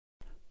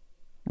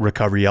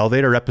Recovery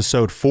Elevator,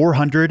 episode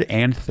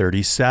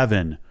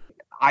 437.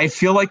 I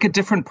feel like a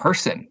different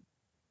person.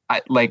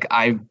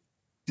 I've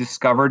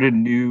discovered a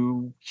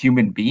new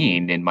human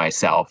being in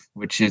myself,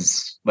 which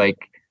is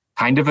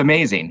kind of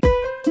amazing.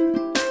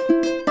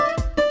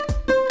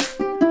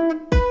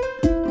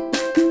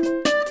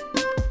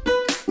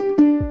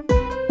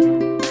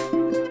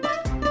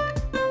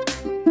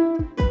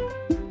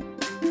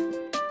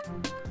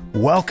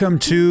 Welcome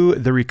to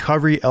the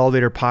Recovery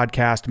Elevator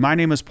podcast. My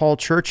name is Paul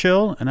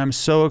Churchill, and I'm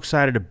so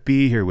excited to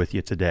be here with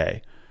you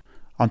today.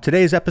 On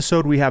today's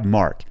episode, we have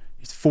Mark.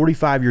 He's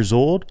 45 years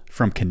old,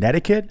 from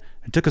Connecticut,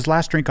 and took his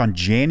last drink on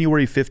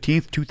January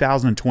 15th,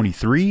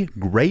 2023.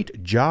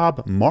 Great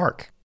job,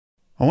 Mark.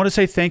 I want to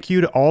say thank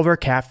you to all of our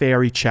Cafe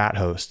RE chat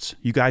hosts.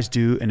 You guys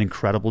do an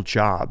incredible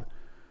job.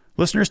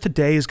 Listeners,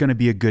 today is going to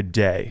be a good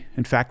day.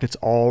 In fact, it's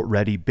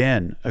already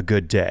been a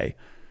good day.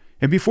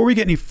 And before we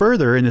get any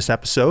further in this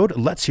episode,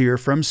 let's hear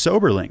from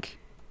SoberLink.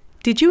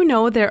 Did you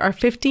know there are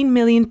 15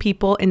 million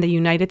people in the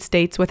United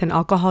States with an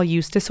alcohol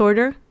use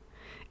disorder?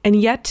 And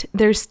yet,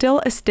 there's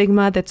still a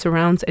stigma that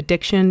surrounds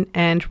addiction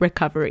and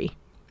recovery.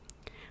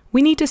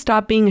 We need to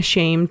stop being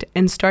ashamed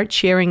and start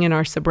sharing in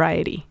our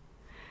sobriety.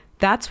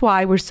 That's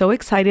why we're so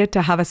excited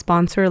to have a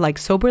sponsor like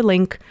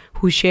SoberLink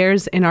who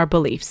shares in our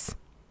beliefs.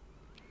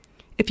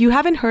 If you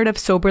haven't heard of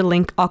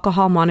SoberLink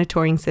alcohol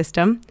monitoring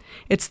system,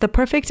 it's the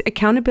perfect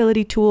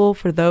accountability tool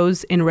for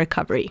those in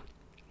recovery.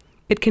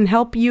 It can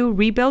help you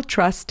rebuild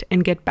trust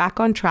and get back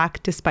on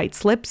track despite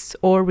slips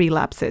or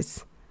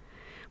relapses.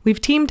 We've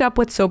teamed up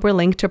with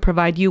SoberLink to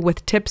provide you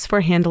with tips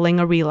for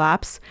handling a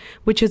relapse,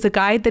 which is a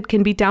guide that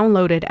can be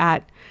downloaded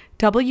at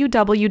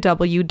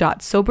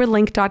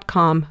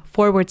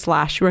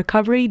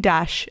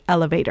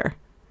www.soberlink.com/recovery-elevator.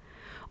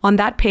 On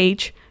that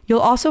page, you'll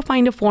also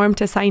find a form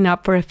to sign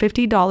up for a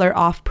 $50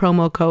 off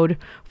promo code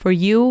for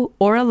you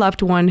or a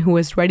loved one who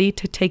is ready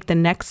to take the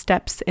next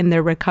steps in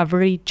their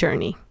recovery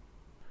journey.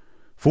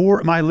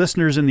 For my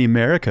listeners in the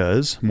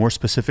Americas, more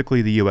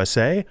specifically the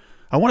USA,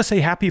 I want to say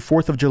happy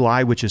 4th of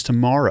July, which is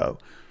tomorrow.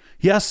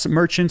 Yes,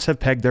 merchants have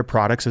pegged their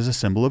products as a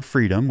symbol of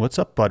freedom. What's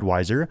up,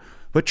 Budweiser?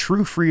 But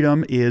true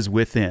freedom is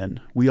within.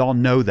 We all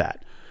know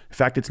that. In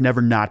fact, it's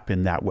never not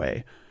been that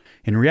way.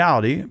 In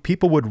reality,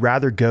 people would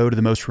rather go to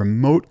the most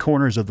remote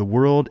corners of the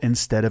world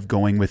instead of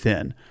going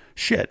within.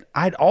 Shit,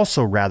 I'd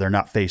also rather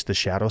not face the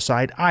shadow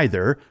side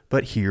either,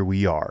 but here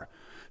we are.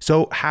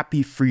 So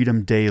happy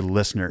Freedom Day,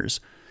 listeners.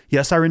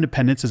 Yes, our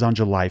independence is on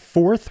July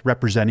 4th,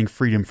 representing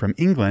freedom from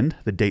England.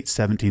 The date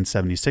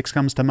 1776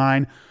 comes to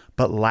mind,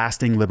 but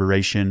lasting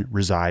liberation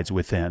resides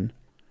within.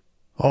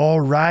 All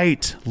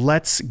right,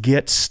 let's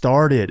get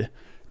started.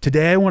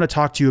 Today I want to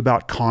talk to you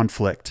about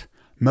conflict.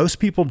 Most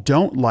people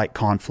don't like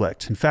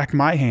conflict. In fact,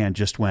 my hand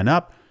just went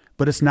up,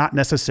 but it's not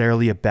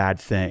necessarily a bad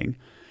thing.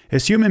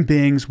 As human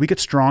beings, we get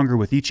stronger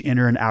with each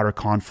inner and outer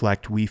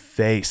conflict we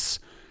face.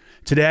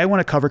 Today, I want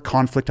to cover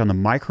conflict on the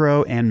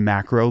micro and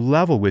macro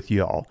level with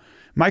y'all.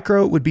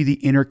 Micro would be the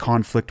inner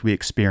conflict we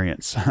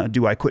experience.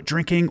 Do I quit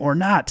drinking or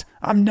not?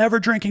 I'm never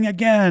drinking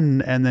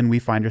again. And then we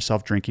find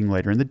ourselves drinking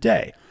later in the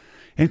day.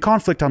 And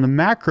conflict on the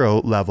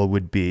macro level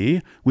would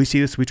be, we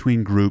see this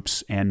between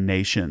groups and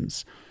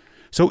nations.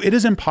 So it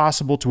is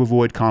impossible to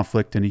avoid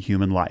conflict in a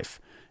human life,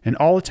 and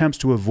all attempts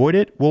to avoid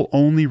it will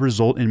only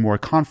result in more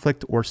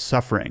conflict or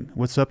suffering.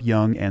 What's up,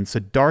 Young and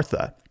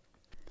Siddhartha?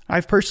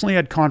 I've personally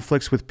had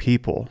conflicts with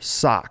people,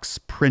 socks,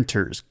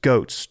 printers,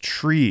 goats,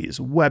 trees,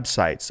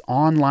 websites,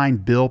 online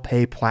bill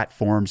pay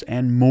platforms,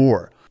 and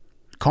more.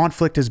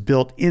 Conflict is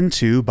built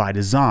into, by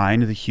design,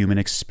 the human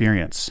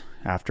experience.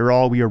 After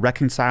all, we are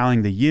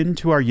reconciling the yin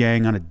to our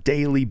yang on a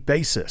daily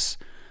basis.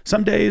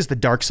 Some days the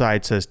dark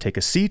side says take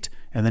a seat,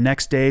 and the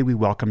next day we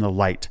welcome the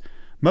light.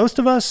 Most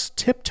of us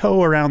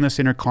tiptoe around this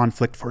inner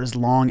conflict for as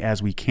long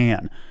as we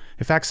can.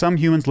 In fact, some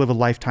humans live a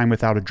lifetime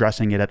without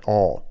addressing it at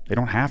all. They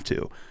don't have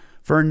to.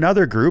 For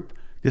another group,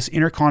 this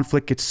inner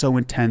conflict gets so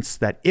intense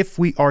that if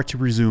we are to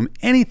resume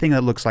anything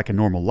that looks like a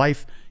normal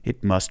life,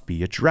 it must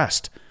be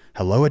addressed.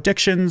 Hello,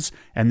 addictions,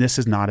 and this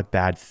is not a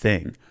bad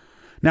thing.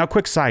 Now,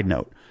 quick side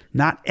note.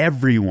 Not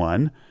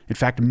everyone, in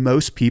fact,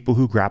 most people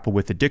who grapple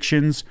with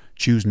addictions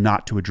choose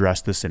not to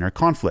address this inner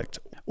conflict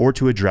or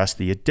to address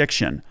the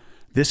addiction.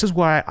 This is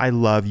why I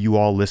love you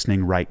all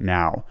listening right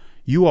now.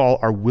 You all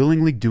are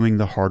willingly doing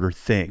the harder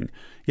thing.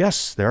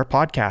 Yes, there are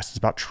podcasts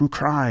about true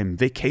crime,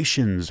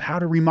 vacations, how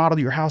to remodel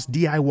your house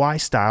DIY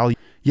style,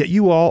 yet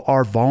you all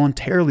are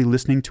voluntarily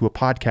listening to a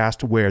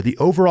podcast where the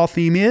overall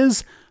theme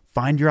is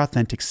find your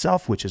authentic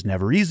self, which is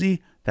never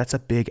easy. That's a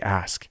big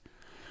ask.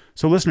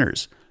 So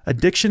listeners,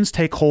 addictions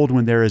take hold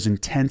when there is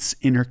intense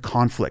inner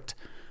conflict,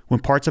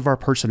 when parts of our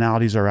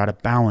personalities are out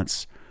of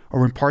balance,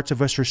 or when parts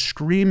of us are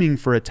screaming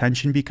for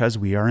attention because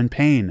we are in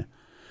pain.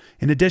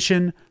 In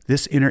addition,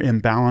 this inner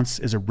imbalance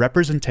is a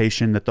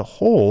representation that the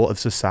whole of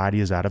society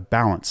is out of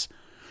balance.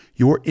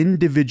 Your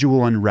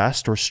individual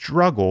unrest or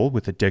struggle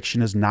with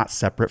addiction is not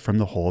separate from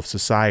the whole of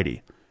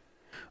society.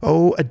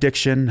 Oh,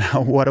 addiction,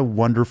 what a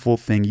wonderful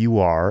thing you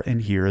are,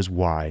 and here is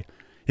why.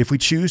 If we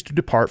choose to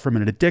depart from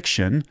an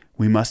addiction,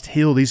 we must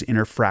heal these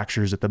inner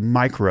fractures at the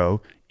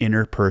micro,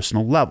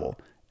 interpersonal level.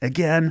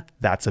 Again,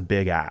 that's a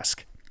big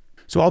ask.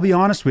 So I'll be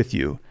honest with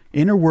you,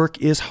 inner work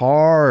is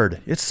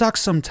hard. It sucks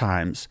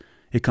sometimes.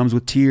 It comes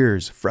with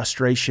tears,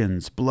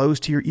 frustrations, blows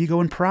to your ego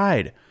and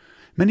pride.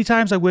 Many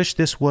times I wish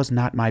this was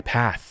not my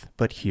path,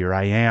 but here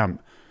I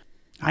am.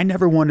 I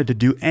never wanted to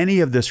do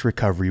any of this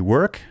recovery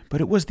work, but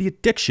it was the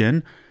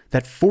addiction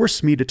that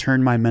forced me to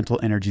turn my mental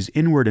energies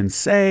inward and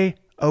say,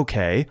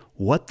 okay,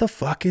 what the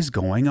fuck is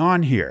going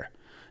on here?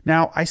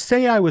 Now, I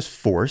say I was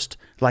forced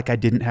like I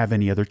didn't have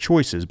any other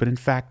choices, but in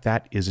fact,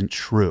 that isn't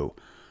true.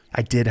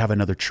 I did have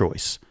another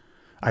choice.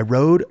 I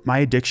rode my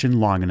addiction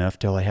long enough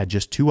till I had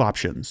just two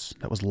options.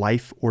 That was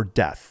life or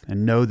death.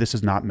 And no, this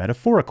is not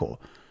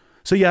metaphorical.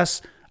 So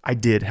yes, I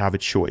did have a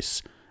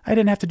choice. I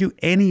didn't have to do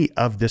any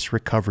of this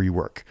recovery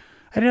work.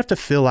 I didn't have to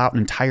fill out an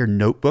entire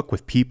notebook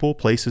with people,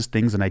 places,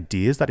 things, and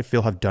ideas that I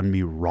feel have done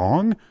me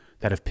wrong,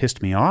 that have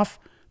pissed me off,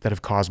 that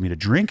have caused me to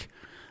drink.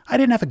 I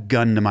didn't have a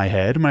gun to my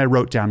head when I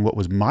wrote down what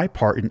was my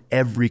part in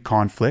every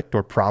conflict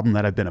or problem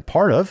that I've been a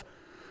part of.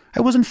 I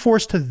wasn't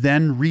forced to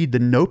then read the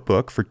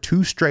notebook for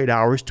 2 straight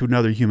hours to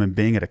another human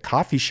being at a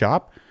coffee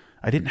shop.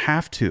 I didn't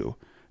have to,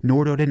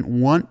 nor did I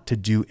didn't want to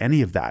do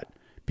any of that,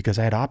 because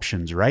I had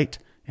options, right?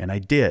 And I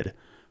did.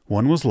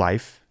 One was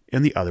life,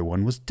 and the other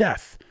one was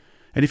death.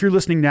 And if you're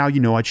listening now, you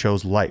know I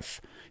chose life.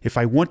 If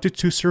I wanted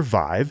to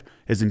survive,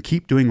 as in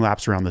keep doing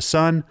laps around the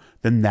sun,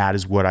 then that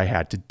is what I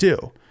had to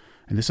do.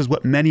 And this is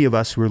what many of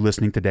us who are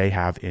listening today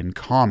have in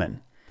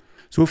common.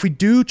 So if we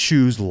do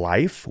choose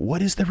life,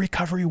 what is the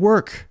recovery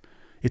work?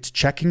 It's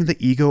checking the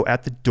ego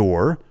at the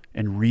door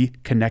and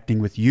reconnecting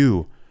with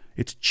you.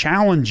 It's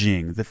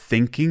challenging the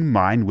thinking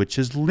mind, which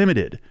is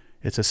limited.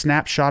 It's a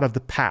snapshot of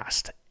the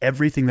past,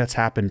 everything that's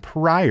happened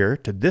prior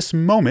to this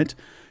moment,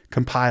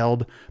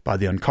 compiled by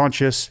the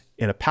unconscious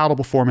in a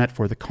palatable format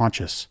for the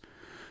conscious.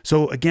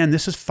 So again,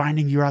 this is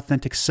finding your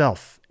authentic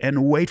self.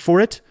 And wait for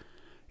it,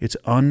 it's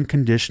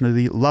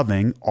unconditionally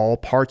loving all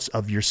parts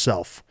of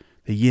yourself,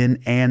 the yin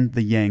and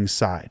the yang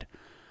side.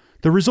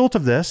 The result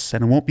of this,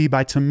 and it won't be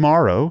by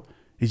tomorrow,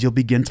 is you'll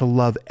begin to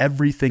love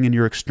everything in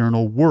your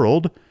external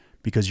world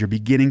because you're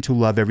beginning to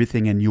love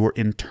everything in your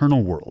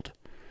internal world.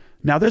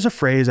 Now, there's a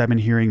phrase I've been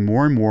hearing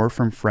more and more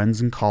from friends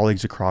and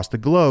colleagues across the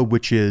globe,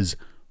 which is,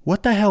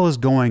 what the hell is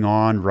going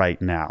on right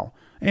now?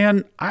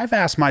 And I've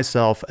asked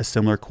myself a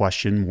similar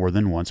question more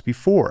than once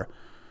before.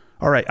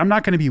 All right, I'm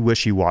not going to be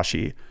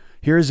wishy-washy.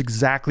 Here is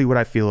exactly what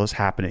I feel is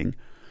happening.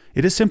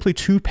 It is simply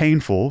too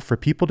painful for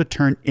people to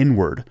turn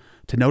inward,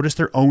 to notice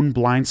their own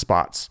blind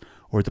spots,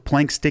 or the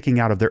plank sticking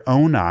out of their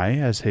own eye,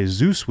 as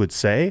Jesus would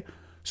say,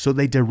 so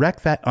they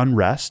direct that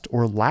unrest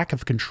or lack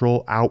of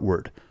control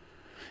outward.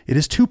 It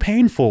is too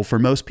painful for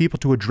most people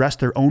to address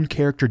their own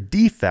character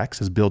defects,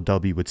 as Bill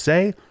W. would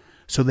say,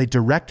 so they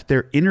direct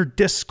their inner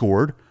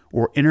discord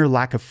or inner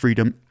lack of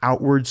freedom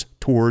outwards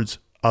towards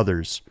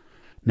others.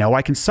 Now,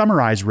 I can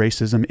summarize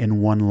racism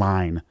in one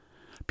line.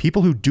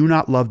 People who do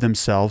not love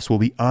themselves will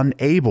be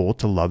unable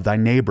to love thy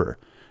neighbor.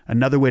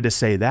 Another way to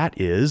say that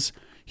is,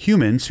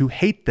 humans who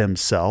hate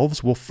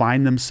themselves will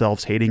find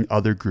themselves hating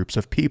other groups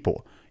of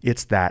people.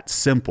 It's that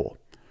simple.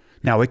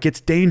 Now, it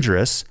gets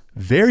dangerous,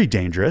 very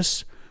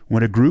dangerous,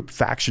 when a group,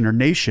 faction, or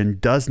nation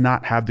does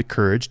not have the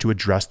courage to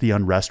address the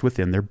unrest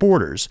within their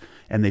borders,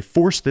 and they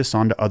force this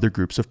onto other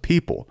groups of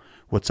people.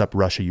 What's up,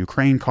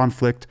 Russia-Ukraine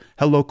conflict?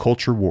 Hello,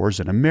 culture wars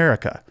in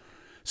America.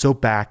 So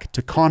back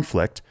to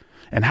conflict,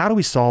 and how do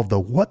we solve the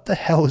what the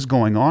hell is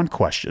going on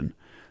question?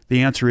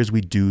 The answer is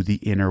we do the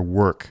inner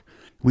work.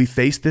 We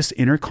face this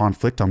inner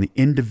conflict on the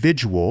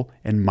individual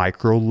and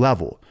micro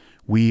level.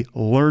 We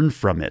learn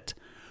from it.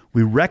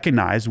 We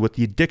recognize what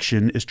the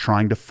addiction is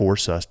trying to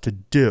force us to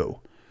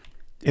do.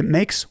 It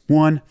makes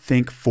one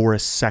think for a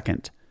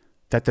second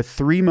that the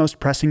 3 most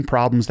pressing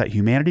problems that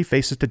humanity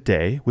faces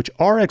today, which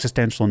are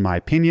existential in my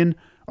opinion,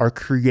 are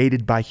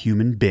created by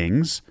human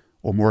beings,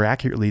 or more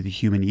accurately, the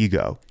human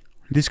ego.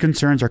 These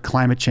concerns are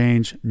climate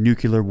change,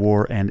 nuclear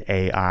war, and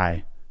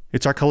AI.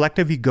 It's our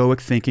collective egoic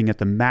thinking at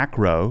the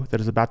macro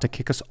that is about to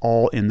kick us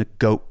all in the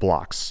goat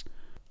blocks.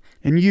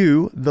 And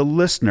you, the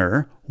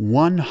listener,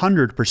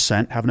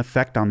 100% have an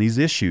effect on these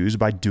issues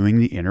by doing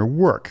the inner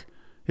work.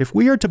 If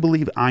we are to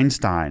believe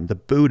Einstein, the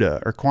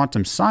Buddha, or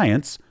quantum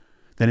science,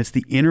 then it's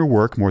the inner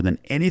work more than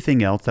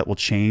anything else that will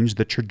change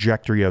the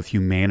trajectory of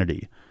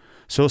humanity.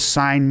 So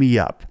sign me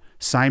up.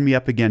 Sign me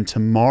up again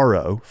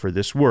tomorrow for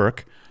this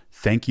work.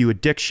 Thank you,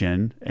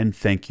 addiction, and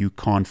thank you,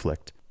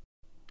 conflict.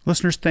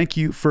 Listeners, thank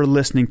you for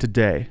listening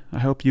today. I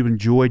hope you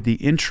enjoyed the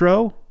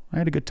intro. I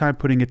had a good time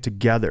putting it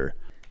together.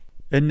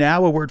 And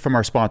now a word from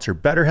our sponsor,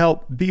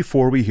 BetterHelp,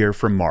 before we hear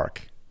from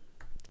Mark.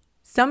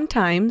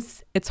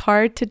 Sometimes it's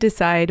hard to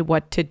decide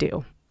what to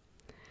do.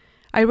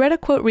 I read a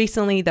quote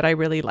recently that I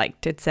really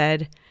liked. It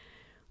said,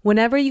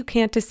 "Whenever you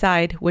can't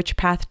decide which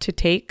path to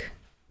take,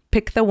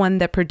 pick the one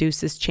that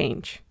produces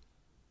change."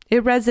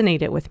 It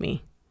resonated with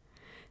me.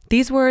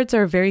 These words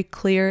are very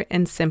clear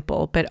and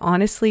simple, but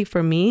honestly,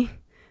 for me,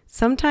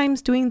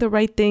 sometimes doing the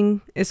right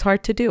thing is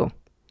hard to do.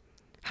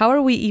 How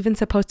are we even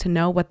supposed to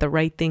know what the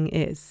right thing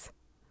is?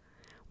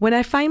 When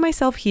I find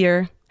myself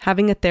here,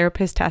 having a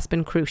therapist has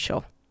been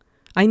crucial.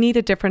 I need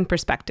a different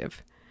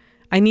perspective.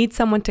 I need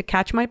someone to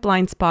catch my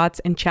blind spots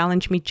and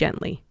challenge me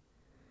gently.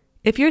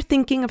 If you're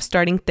thinking of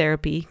starting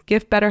therapy,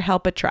 give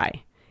BetterHelp a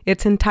try.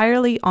 It's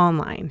entirely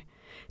online,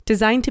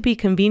 designed to be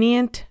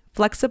convenient,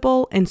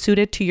 flexible, and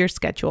suited to your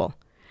schedule.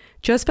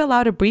 Just fill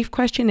out a brief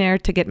questionnaire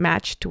to get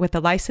matched with a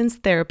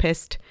licensed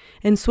therapist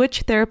and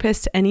switch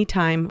therapists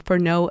anytime for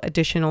no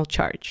additional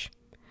charge.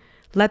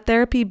 Let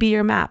therapy be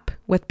your map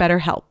with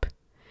BetterHelp.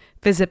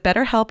 Visit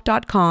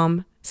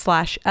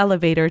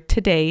betterhelp.com/elevator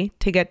today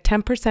to get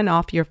 10%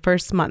 off your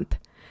first month.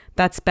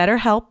 That's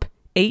BetterHelp,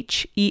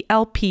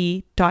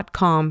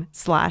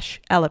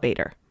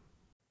 HELP.com/elevator.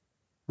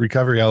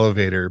 Recovery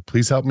Elevator,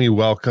 please help me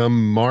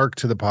welcome Mark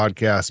to the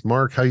podcast.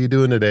 Mark, how you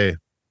doing today?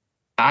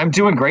 I'm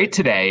doing great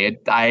today.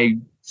 I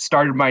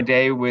started my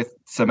day with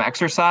some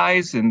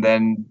exercise and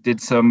then did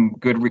some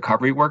good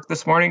recovery work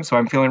this morning. So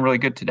I'm feeling really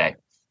good today.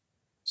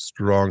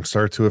 Strong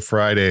start to a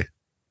Friday.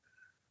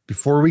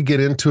 Before we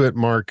get into it,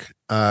 Mark,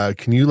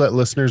 can you let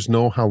listeners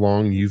know how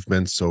long you've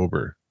been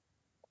sober?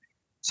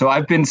 So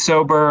I've been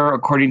sober,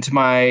 according to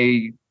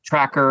my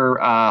tracker,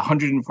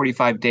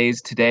 145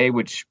 days today,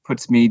 which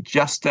puts me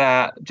just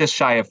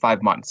shy of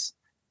 5 months.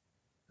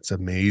 It's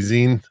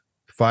amazing.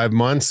 5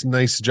 months.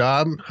 Nice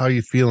job. How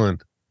you feeling?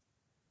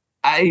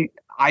 I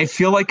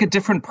feel like a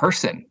different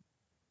person.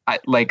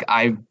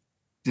 I've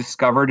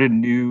discovered a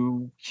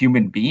new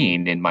human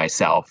being in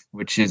myself,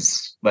 which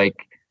is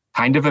like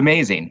kind of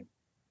amazing.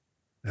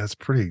 That's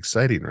pretty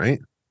exciting, right?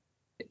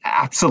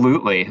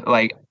 Absolutely.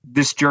 Like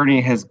this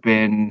journey has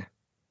been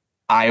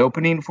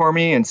eye-opening for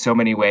me in so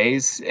many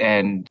ways.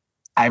 And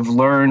I've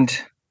learned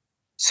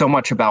so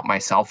much about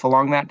myself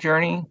along that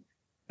journey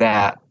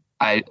that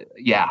I'm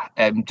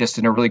just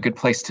in a really good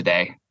place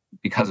today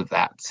because of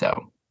that.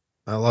 So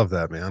I love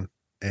that, man.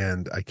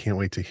 And I can't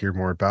wait to hear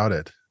more about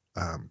it.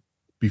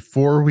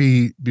 Before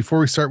we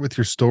start with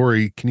your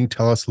story, can you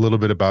tell us a little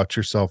bit about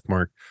yourself,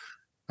 Mark?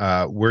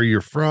 Where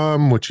you're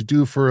from, what you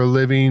do for a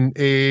living,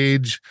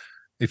 age,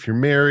 if you're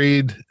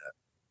married,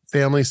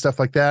 family, stuff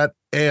like that.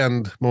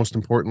 And most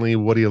importantly,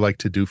 what do you like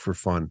to do for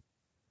fun?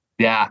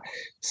 Yeah.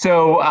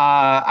 So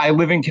I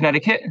live in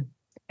Connecticut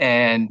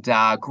and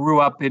grew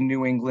up in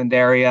New England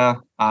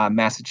area,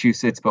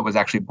 Massachusetts, but was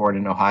actually born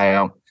in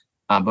Ohio,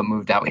 but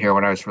moved out here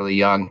when I was really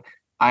young.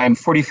 I'm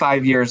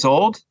 45 years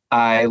old.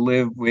 I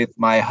live with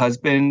my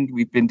husband.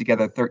 We've been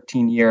together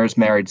 13 years,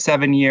 married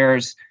 7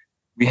 years.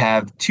 We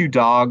have 2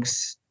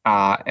 dogs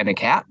and a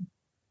cat.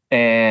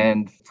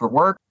 And for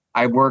work,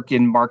 I work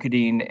in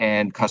marketing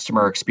and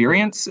customer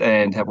experience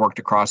and have worked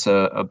across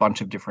a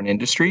bunch of different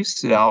industries.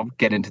 So I'll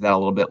get into that a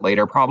little bit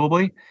later,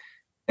 probably.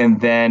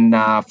 And then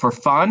for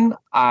fun,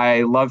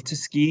 I love to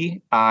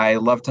ski. I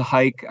love to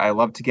hike. I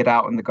love to get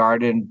out in the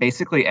garden.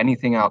 Basically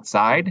anything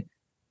outside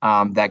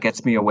that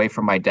gets me away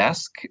from my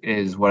desk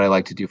is what I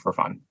like to do for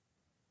fun.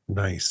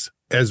 Nice.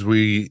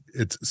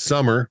 It's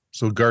summer,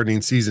 so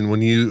gardening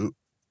season.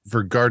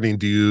 For gardening,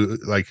 do you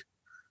like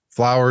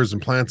flowers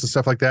and plants and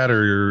stuff like that,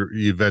 or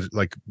you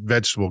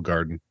vegetable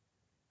garden?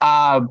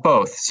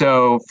 Both.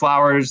 So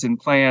flowers and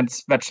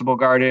plants, vegetable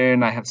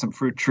garden. I have some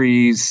fruit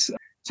trees.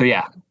 So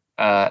yeah,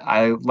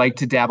 I like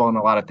to dabble in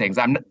a lot of things.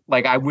 I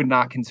would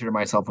not consider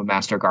myself a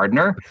master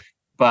gardener,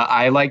 but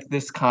I like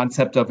this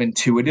concept of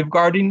intuitive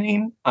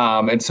gardening.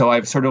 And so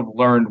I've sort of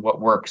learned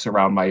what works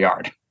around my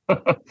yard.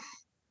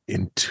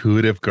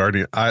 Intuitive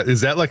gardening.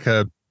 Is that like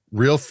a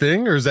real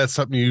thing, or is that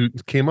something you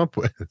came up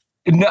with?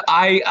 No,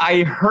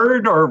 I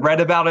heard or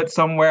read about it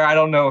somewhere. I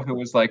don't know if it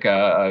was like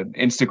an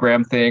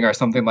Instagram thing or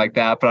something like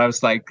that, but I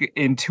was like,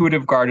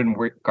 intuitive gardening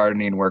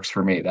works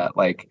for me. That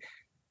like,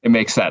 it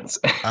makes sense.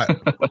 I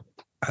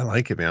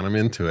like it, man. I'm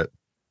into it.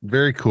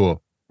 Very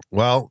cool.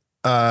 Well,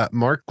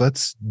 Mark,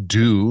 let's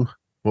do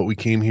what we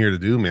came here to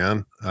do,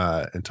 man,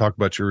 and talk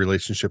about your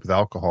relationship with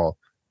alcohol.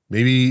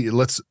 Maybe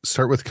let's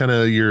start with kind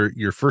of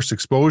your first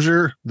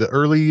exposure, the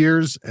early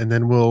years, and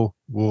then we'll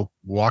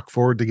walk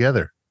forward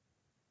together.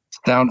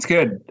 Sounds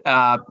good.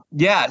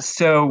 Yeah.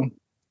 So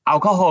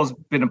alcohol has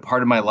been a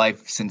part of my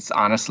life since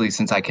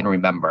I can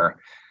remember.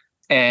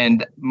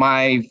 And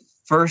my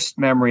first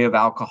memory of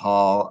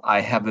alcohol, I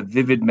have a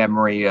vivid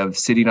memory of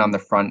sitting on the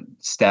front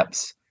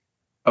steps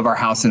of our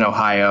house in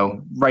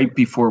Ohio right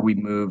before we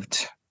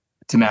moved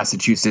to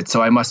Massachusetts.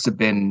 So I must have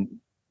been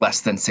less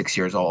than 6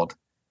 years old.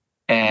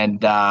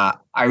 And I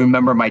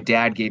remember my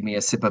dad gave me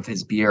a sip of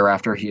his beer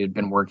after he had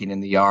been working in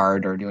the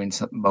yard or doing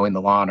some mowing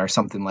the lawn or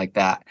something like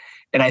that.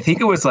 And I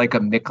think it was like a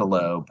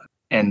Michelob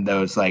and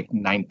those like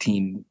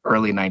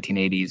early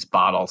 1980s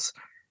bottles.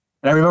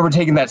 And I remember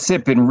taking that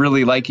sip and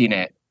really liking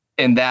it.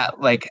 And that,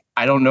 like,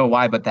 I don't know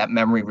why, but that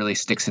memory really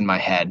sticks in my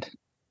head.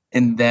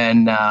 And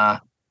then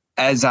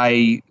as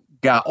I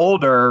got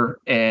older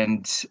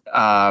and,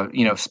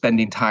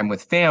 spending time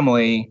with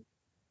family,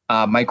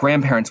 my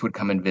grandparents would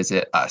come and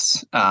visit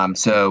us.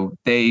 So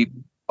they,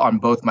 on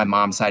both my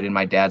mom's side and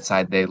my dad's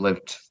side, they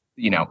lived,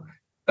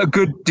 a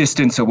good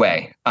distance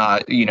away,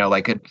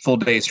 like a full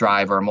day's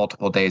drive or a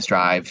multiple days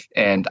drive.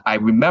 And I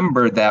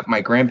remember that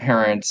my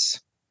grandparents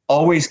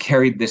always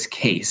carried this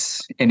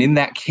case. And in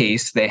that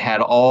case, they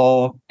had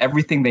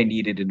everything they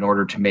needed in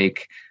order to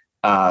make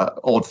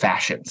old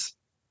fashions.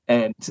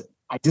 And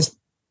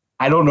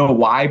I don't know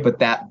why, but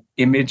that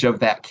image of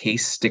that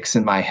case sticks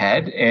in my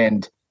head.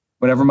 And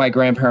whenever my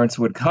grandparents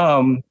would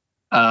come,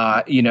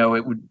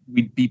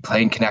 we'd be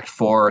playing Connect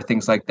Four or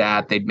things like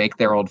that. They'd make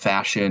their old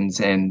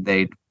fashions and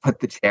they'd put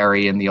the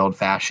cherry in the old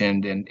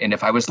fashioned. And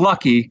if I was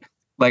lucky,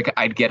 like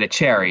I'd get a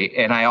cherry.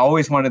 And I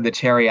always wanted the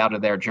cherry out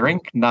of their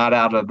drink, not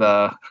out of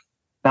the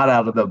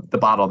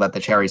bottle that the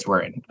cherries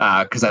were in,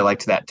 because I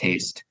liked that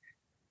taste.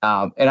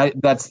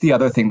 That's the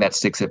other thing that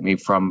sticks at me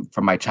from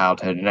my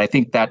childhood. And I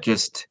think that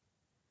just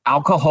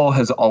alcohol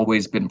has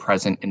always been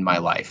present in my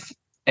life.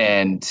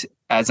 And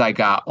as I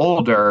got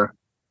older,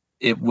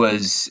 it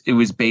was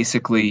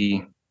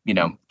basically,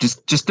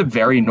 just a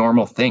very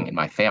normal thing in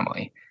my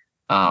family.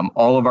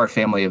 All of our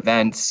family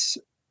events,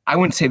 I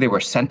wouldn't say they were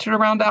centered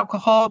around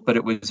alcohol, but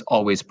it was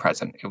always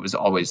present. It was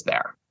always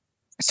there.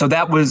 So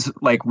that was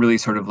like really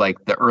sort of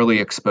like the early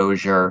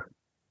exposure.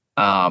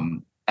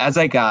 As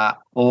I got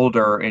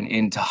older and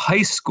into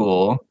high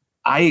school,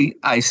 I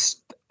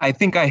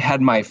think I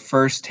had my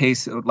first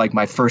taste, like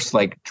my first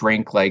like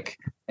drink, like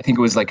I think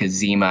it was like a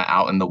Zima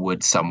out in the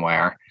woods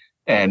somewhere.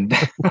 And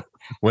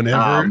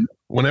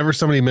whenever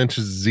somebody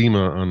mentions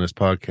Zima on this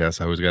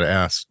podcast, I always got to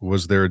ask,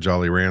 was there a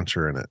Jolly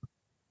Rancher in it?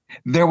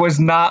 There was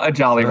not a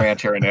Jolly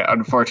Rancher in it,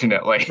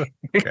 unfortunately.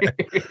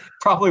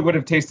 Probably would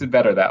have tasted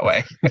better that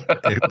way.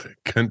 It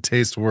couldn't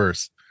taste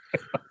worse.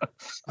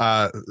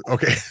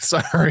 Okay,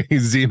 sorry,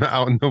 Zima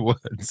out in the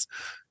woods.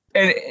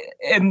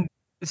 And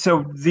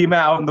so Zima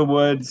out in the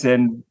woods,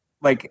 and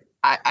like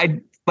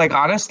I like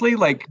honestly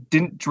like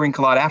didn't drink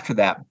a lot after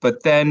that.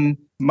 But then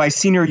my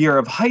senior year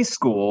of high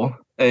school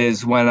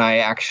is when I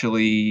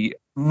actually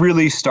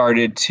really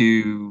started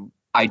to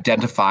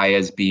identify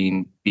as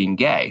being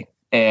gay.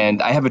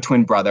 And I have a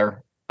twin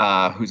brother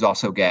who's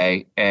also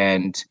gay.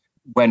 And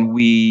when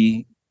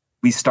we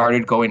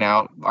started going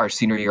out our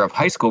senior year of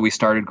high school, we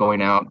started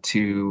going out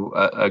to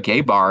a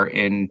gay bar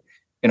in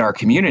our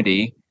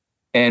community.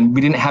 And we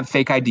didn't have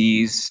fake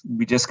IDs.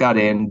 We just got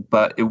in,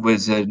 but it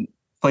was a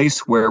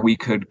place where we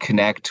could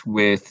connect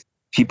with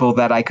people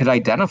that I could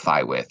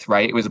identify with,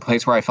 right? It was a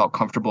place where I felt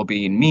comfortable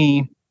being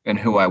me and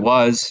who I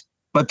was,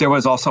 but there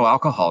was also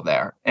alcohol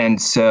there.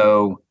 And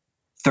so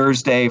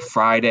Thursday,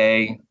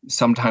 Friday,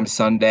 sometimes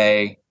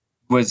Sunday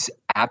was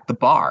at the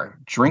bar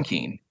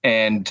drinking.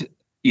 And,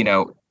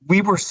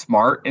 we were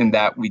smart in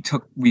that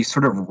we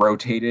sort of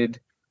rotated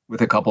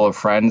with a couple of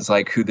friends,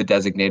 like who the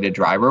designated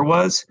driver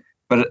was.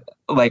 But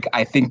like,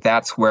 I think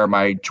that's where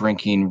my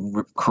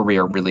drinking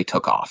career really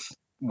took off,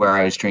 where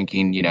I was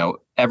drinking,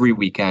 every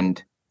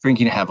weekend,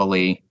 drinking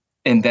heavily.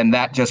 And then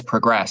that just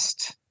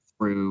progressed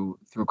through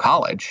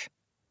college,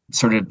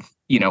 sort of,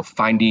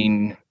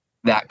 finding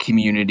that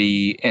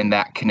community and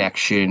that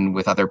connection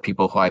with other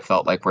people who I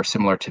felt like were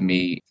similar to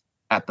me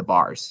at the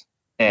bars.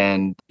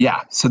 And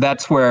yeah, so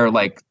that's where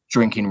like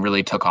drinking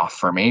really took off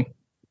for me.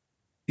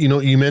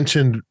 You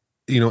mentioned,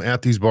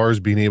 at these bars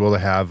being able to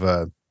have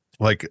a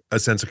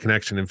sense of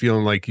connection and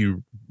feeling like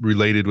you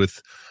related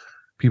with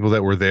people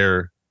that were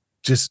there.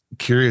 Just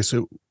curious,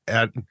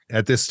 at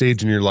this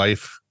stage in your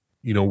life,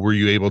 were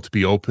you able to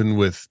be open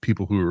with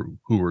people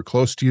who were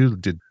close to you?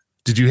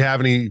 Did you have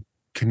any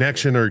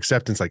connection or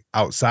acceptance like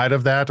outside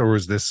of that, or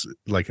was this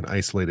like an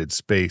isolated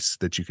space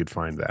that you could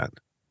find that?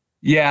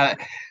 Yeah,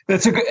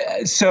 that's a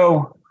good.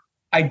 So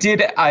I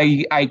did.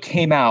 I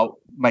came out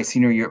my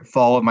senior year,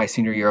 fall of my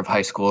senior year of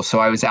high school. So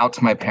I was out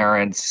to my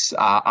parents,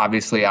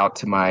 obviously out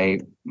to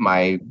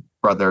my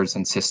brothers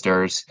and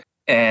sisters,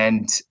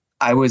 and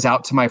I was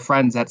out to my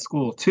friends at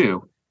school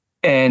too.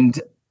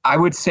 And I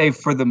would say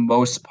for the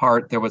most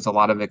part, there was a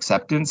lot of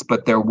acceptance,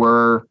 but there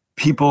were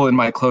people in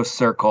my close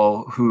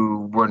circle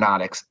who were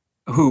not,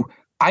 who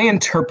I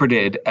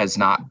interpreted as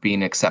not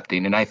being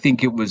accepting. And I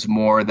think it was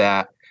more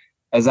that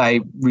as I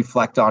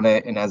reflect on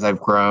it and as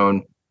I've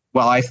grown,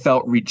 while I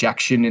felt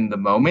rejection in the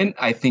moment,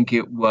 I think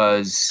it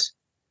was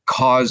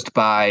caused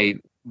by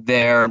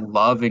their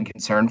love and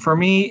concern for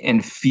me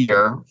and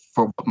fear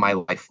for what my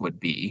life would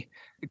be.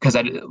 Because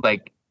I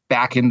like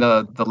back in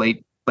the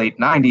late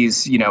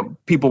 90s,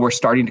 people were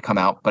starting to come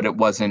out, but it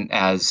wasn't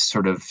as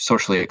sort of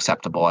socially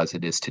acceptable as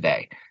it is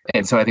today.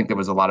 And so I think there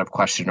was a lot of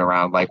question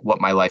around like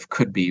what my life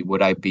could be.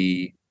 Would I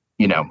be,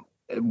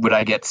 would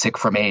I get sick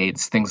from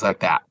AIDS, things like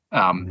that.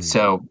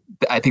 So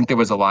I think there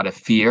was a lot of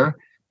fear,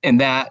 and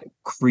that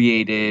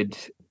created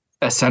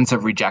a sense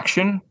of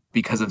rejection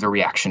because of the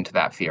reaction to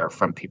that fear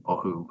from people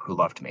who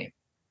loved me.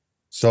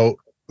 So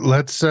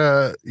let's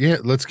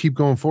keep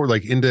going forward,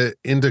 like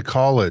into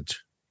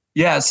college.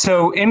 Yeah.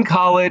 So in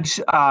college,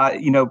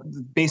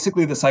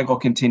 basically the cycle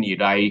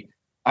continued. I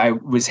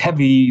was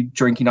heavy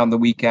drinking on the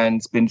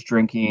weekends, binge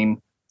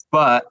drinking,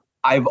 but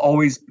I've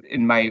always,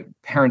 and my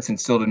parents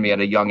instilled in me at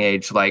a young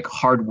age, like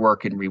hard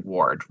work and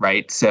reward,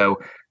 right?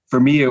 So for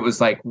me, it was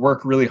like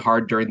work really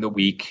hard during the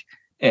week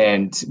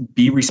and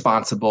be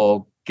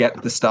responsible,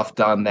 get the stuff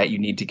done that you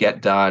need to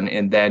get done.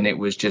 And then it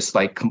was just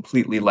like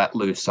completely let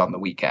loose on the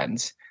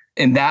weekends.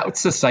 And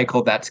that's the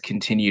cycle that's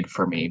continued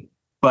for me.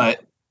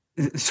 But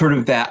sort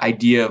of that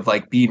idea of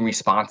like being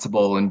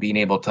responsible and being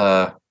able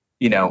to,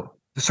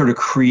 sort of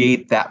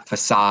create that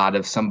facade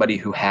of somebody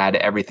who had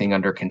everything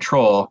under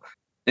control.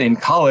 In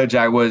college,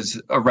 I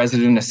was a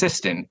resident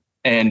assistant.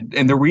 And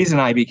the reason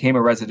I became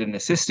a resident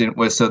assistant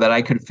was so that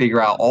I could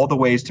figure out all the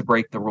ways to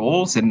break the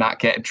rules and not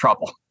get in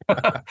trouble.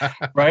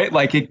 Right?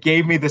 Like it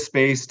gave me the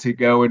space to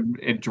go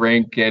and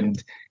drink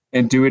and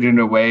do it in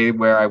a way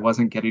where I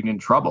wasn't getting in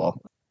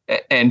trouble.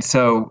 And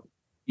so,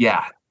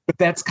 yeah, but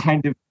that's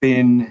kind of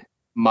been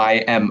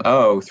my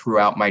MO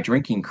throughout my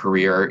drinking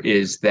career,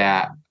 is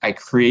that I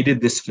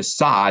created this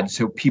facade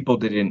so people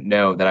didn't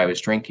know that I was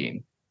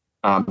drinking.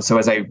 So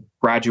as I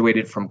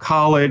graduated from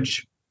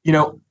college,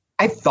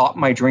 I thought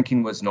my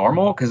drinking was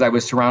normal because I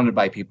was surrounded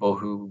by people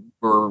who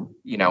were,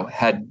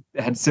 had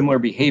similar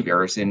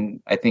behaviors.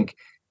 And I think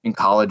in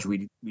college,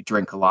 we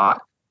drink a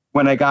lot.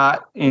 When I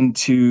got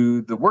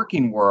into the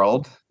working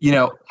world,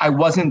 I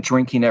wasn't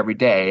drinking every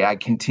day. I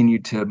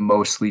continued to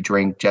mostly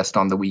drink just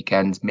on the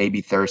weekends, maybe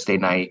Thursday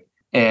night.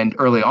 And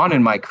early on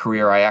in my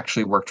career, I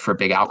actually worked for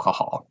Big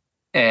Alcohol.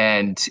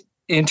 And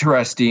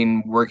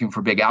interesting, working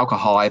for Big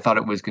Alcohol, I thought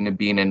it was going to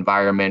be an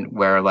environment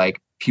where like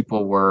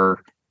people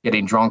were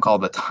getting drunk all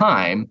the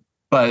time,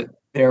 but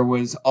there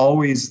was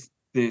always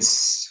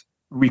this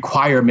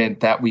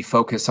requirement that we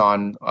focus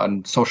on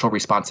social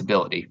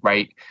responsibility,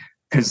 right?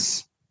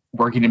 Because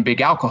working in Big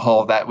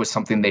Alcohol, that was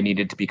something they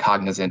needed to be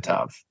cognizant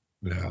of.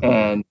 Yeah.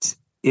 And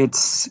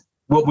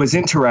what was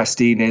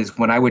interesting is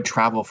when I would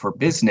travel for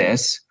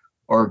business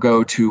or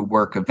go to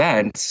work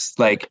events,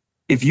 like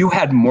if you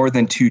had more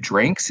than 2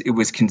 drinks, it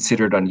was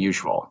considered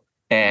unusual.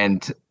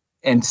 And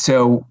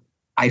so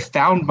I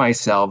found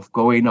myself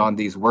going on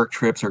these work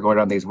trips or going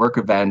on these work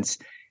events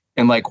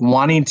and like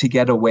wanting to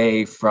get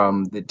away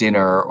from the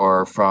dinner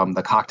or from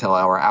the cocktail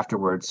hour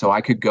afterwards so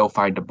I could go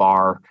find a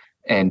bar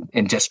and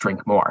just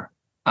drink more.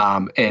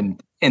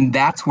 And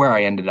that's where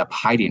I ended up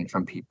hiding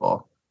from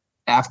people.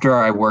 After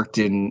I worked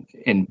in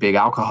Big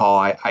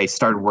Alcohol, I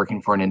started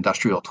working for an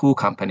industrial tool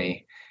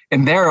company.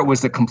 And there it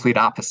was the complete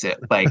opposite.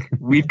 Like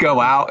we'd go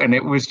out and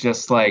it was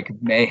just like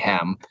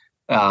mayhem.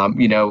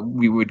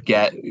 You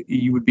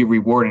would be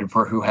rewarded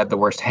for who had the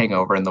worst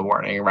hangover in the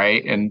morning,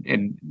 right?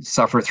 And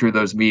suffer through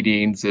those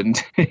meetings and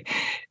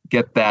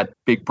get that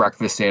big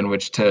breakfast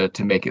sandwich to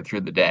make it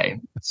through the day.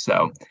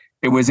 So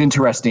it was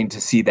interesting to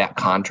see that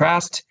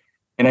contrast.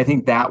 And I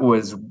think that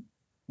was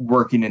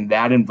working in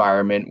that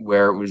environment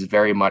where it was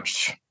very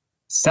much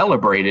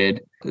celebrated,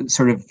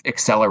 sort of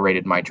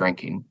accelerated my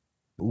drinking.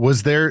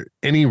 Was there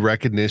any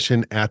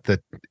recognition at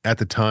the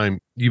time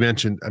you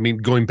mentioned? I mean,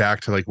 going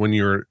back to like when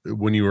you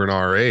were an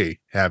RA,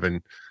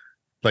 having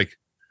like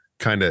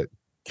kind of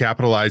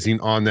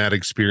capitalizing on that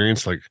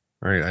experience, like,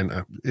 all right, I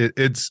know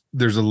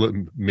there's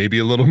maybe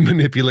a little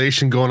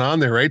manipulation going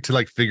on there, right? To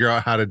like figure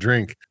out how to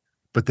drink,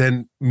 but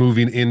then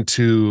moving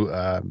into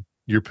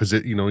your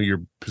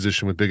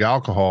position with Big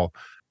Alcohol,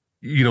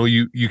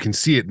 you can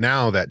see it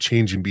now, that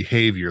change in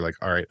behavior. Like,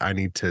 all right, I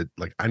need to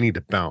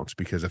bounce,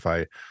 because if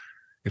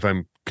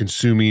I'm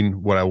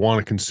consuming what I want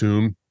to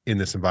consume in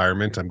this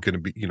environment, I'm going to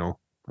be,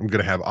 I'm going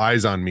to have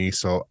eyes on me.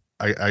 So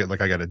I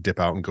got to dip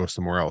out and go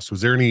somewhere else.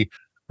 Was there any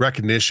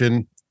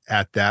recognition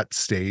at that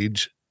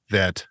stage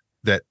that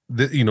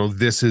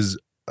this is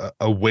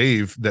a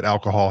wave that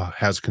alcohol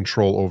has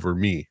control over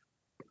me?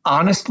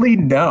 Honestly,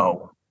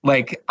 no.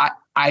 Like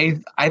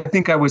I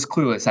think I was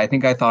clueless. I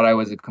think I thought I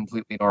was a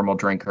completely normal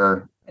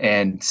drinker.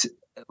 And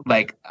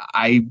like,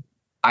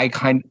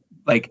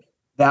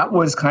 that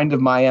was kind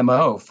of my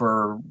MO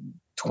for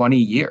 20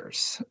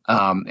 years.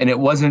 And it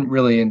wasn't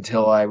really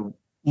until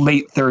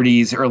late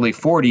 30s, early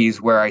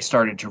 40s, where I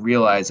started to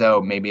realize,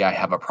 oh, maybe I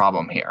have a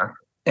problem here.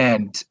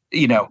 And,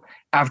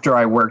 after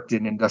I worked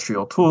in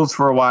industrial tools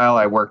for a while,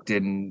 I worked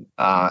in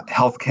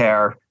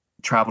healthcare,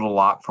 traveled a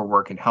lot for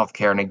work in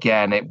healthcare. And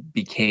again, it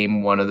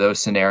became one of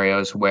those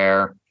scenarios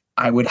where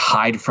I would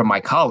hide from my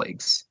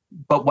colleagues.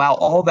 But while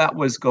all that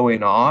was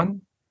going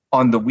on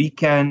the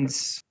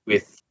weekends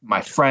with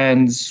my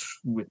friends,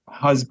 with my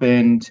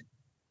husband,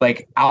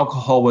 like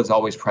alcohol was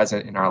always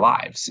present in our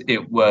lives.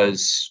 It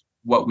was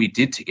what we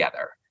did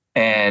together.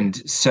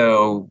 And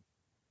so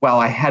while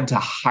I had to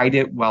hide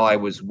it while I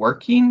was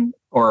working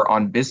or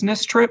on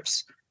business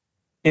trips,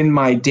 in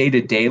my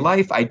day-to-day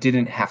life, I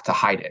didn't have to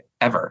hide it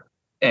ever.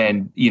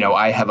 And,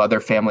 I have other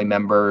family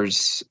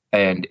members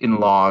and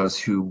in-laws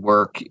who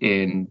work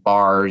in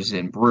bars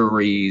and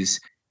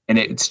breweries, and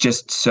it's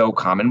just so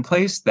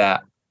commonplace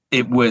that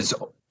it was,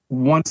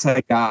 once I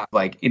got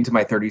like into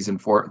my late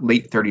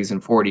 30s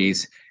and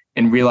 40s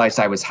and realized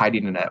I was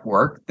hiding it at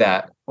work,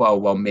 that,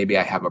 well, maybe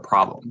I have a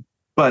problem.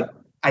 But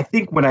I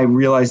think when I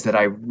realized that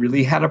I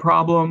really had a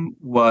problem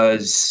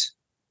was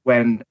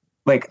when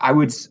like I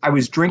was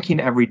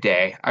drinking every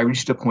day. I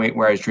reached a point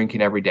where I was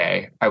drinking every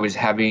day. I was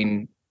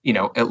having,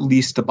 at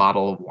least a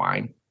bottle of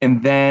wine.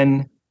 And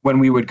then when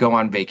we would go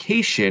on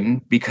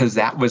vacation, because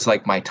that was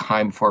like my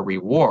time for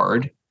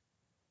reward,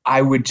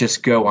 I would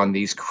just go on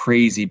these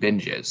crazy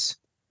binges.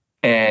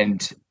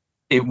 And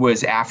it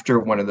was after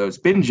one of those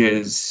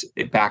binges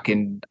back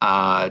in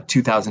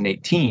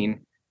 2018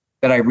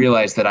 that I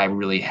realized that I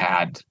really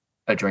had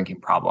a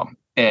drinking problem.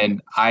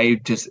 And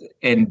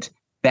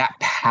that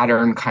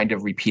pattern kind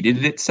of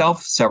repeated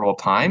itself several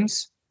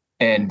times.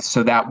 And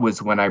so that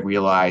was when I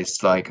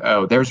realized, like,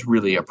 oh, there's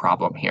really a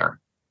problem here.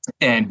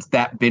 And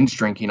that binge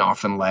drinking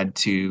often led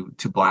to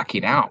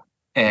blacking out.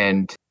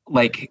 And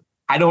like,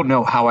 I don't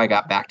know how I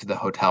got back to the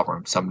hotel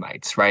room some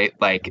nights, right?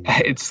 Like,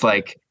 it's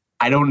like,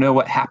 I don't know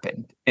what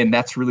happened. And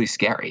that's really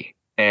scary.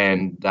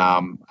 And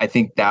I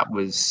think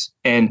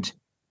and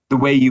the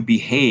way you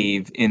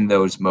behave in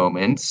those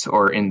moments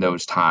or in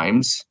those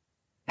times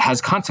has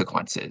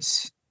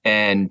consequences.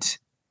 And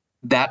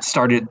those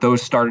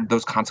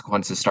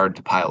consequences started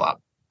to pile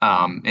up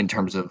in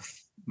terms of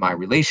my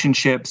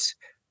relationships,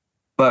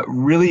 but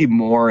really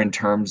more in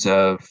terms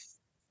of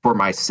for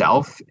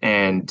myself.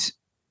 And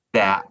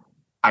that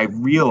I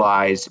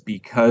realized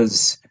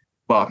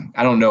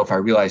I don't know if I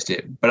realized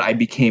it, but I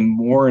became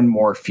more and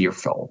more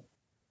fearful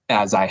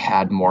as I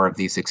had more of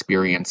these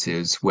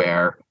experiences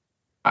where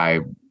I,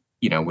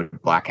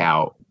 would black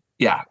out.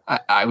 Yeah,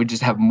 I would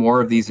just have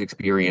more of these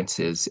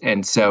experiences.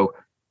 And so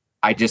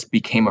I just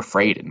became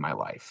afraid in my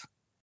life.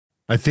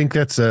 I think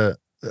that's a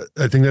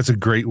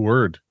great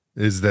word,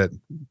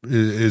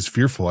 is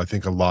fearful. I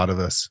think a lot of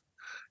us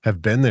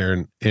have been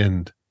there,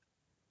 and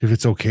if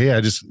it's okay,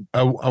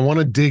 I want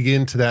to dig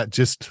into that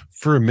just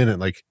for a minute.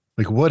 Like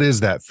what is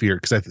that fear?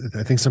 Because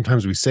I think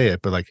sometimes we say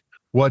it, but like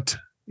what,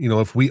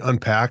 if we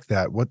unpack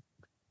that, what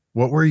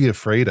were you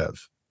afraid of?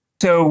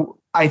 So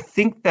I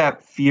think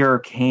that fear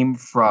came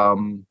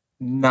from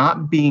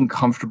not being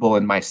comfortable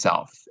in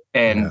myself.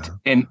 And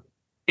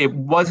it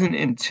wasn't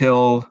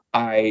until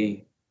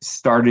I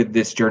started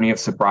this journey of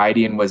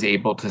sobriety and was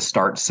able to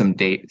start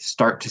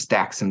to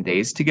stack some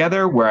days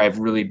together where I've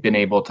really been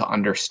able to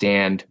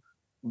understand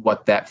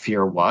what that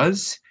fear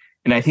was.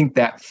 And I think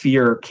that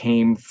fear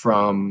came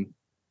from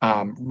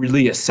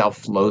really a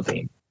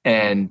self-loathing.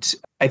 And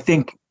I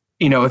think,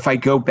 if I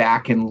go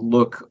back and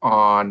look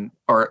on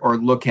or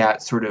look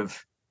at sort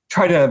of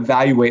try to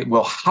evaluate,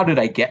 well, how did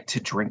I get to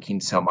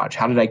drinking so much?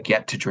 How did I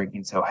get to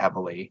drinking so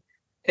heavily?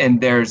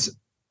 And there's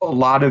a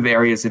lot of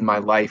areas in my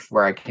life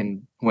where I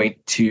can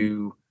point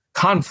to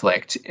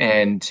conflict,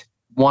 and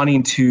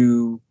wanting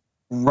to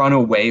run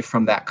away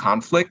from that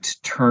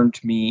conflict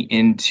turned me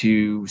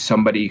into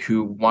somebody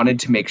who wanted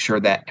to make sure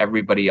that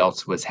everybody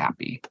else was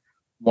happy,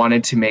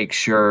 wanted to make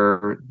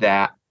sure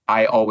that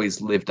I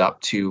always lived up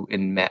to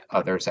and met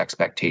others'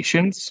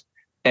 expectations.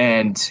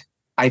 And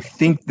I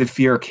think the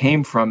fear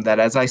came from that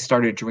as I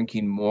started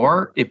drinking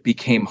more, it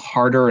became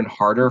harder and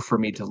harder for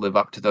me to live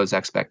up to those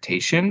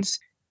expectations.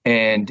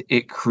 And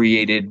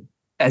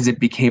as it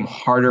became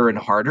harder and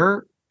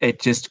harder, it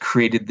just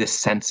created this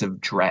sense of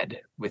dread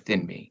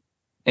within me.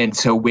 And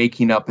so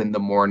waking up in the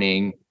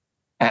morning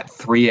at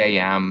 3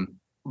 a.m.,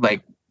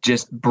 like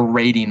just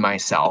berating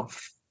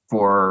myself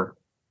for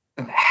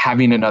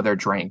having another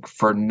drink,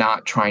 for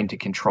not trying to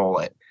control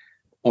it,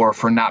 or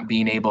for not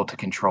being able to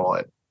control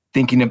it,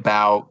 thinking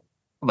about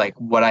like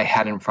what I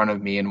had in front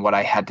of me and what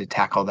I had to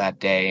tackle that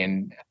day,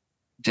 and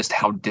just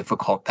how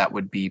difficult that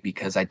would be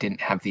because I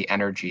didn't have the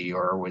energy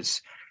or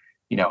was,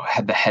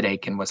 had the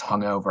headache and was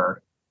hungover.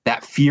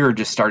 That fear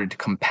just started to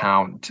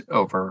compound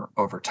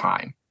over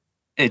time.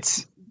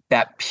 It's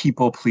that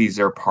people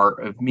pleaser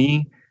part of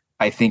me,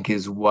 I think,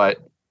 is what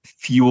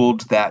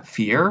fueled that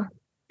fear,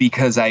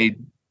 because I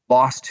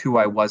lost who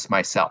I was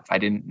myself. I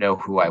didn't know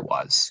who I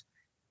was.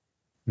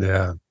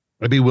 Yeah.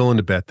 I'd be willing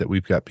to bet that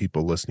we've got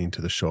people listening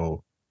to the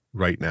show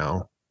right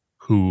now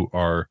who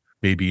are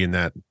maybe in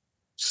that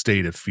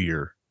state of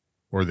fear,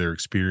 or they're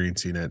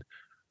experiencing it.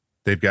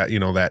 They've got,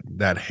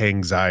 that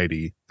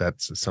anxiety.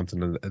 That's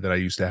something that I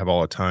used to have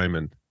all the time.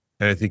 And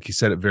I think you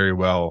said it very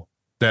well,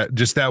 that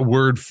just that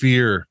word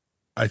fear,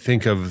 I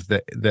think of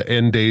the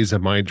end days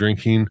of my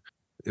drinking,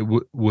 it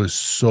was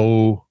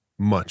so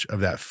much of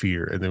that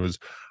fear. And there was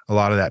a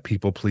lot of that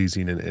people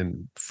pleasing.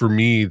 And for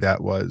me,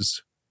 that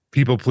was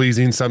people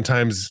pleasing.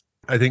 Sometimes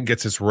I think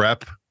gets this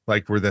rep,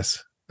 like we're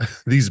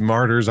these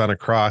martyrs on a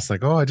cross,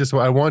 like, oh,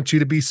 I want you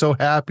to be so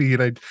happy.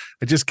 And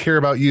I just care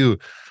about you.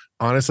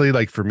 Honestly,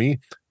 like for me,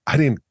 I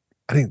didn't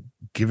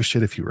give a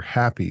shit if you were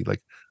happy.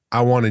 Like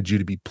I wanted you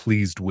to be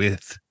pleased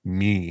with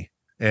me.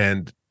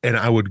 And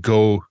I would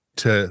go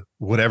to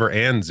whatever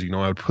ends,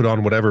 I would put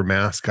on whatever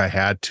mask I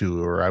had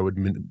to, or I would,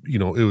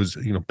 it was,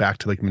 back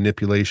to like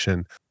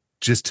manipulation,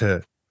 just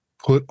to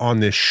put on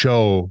this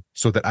show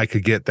so that I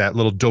could get that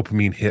little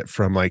dopamine hit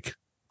from like,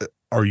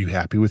 are you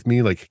happy with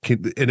me? Like,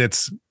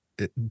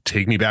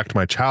 take me back to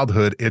my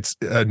childhood. It's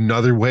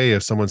another way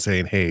of someone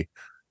saying, hey,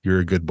 you're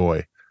a good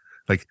boy.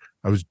 Like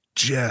I was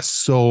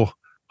just so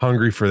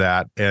hungry for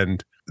that.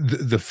 And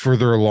the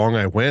further along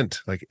I went,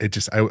 like it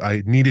just,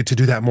 I needed to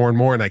do that more and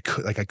more. And I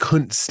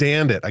couldn't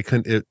stand it.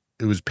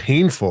 It was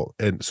painful.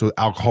 And so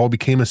alcohol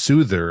became a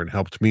soother and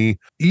helped me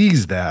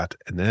ease that.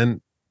 And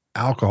then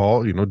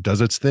alcohol,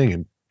 does its thing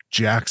and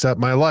jacks up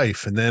my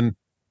life. And then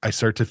I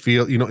start to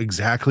feel,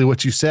 exactly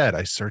what you said.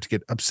 I start to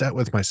get upset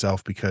with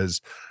myself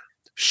because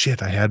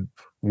shit, I had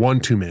one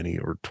too many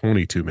or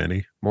 20 too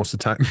many most of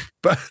the time.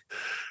 But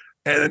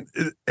and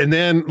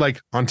then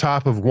like on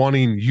top of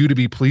wanting you to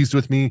be pleased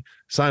with me,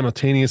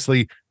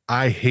 simultaneously,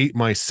 I hate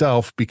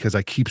myself because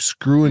I keep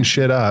screwing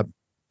shit up.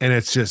 And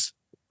it's just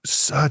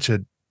such a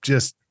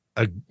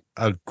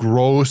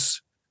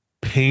gross,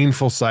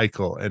 painful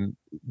cycle. And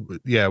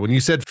yeah, when you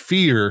said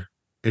fear,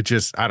 it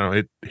just, I don't know,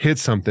 it hit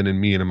something in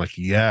me and I'm like,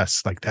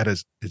 yes, like that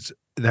is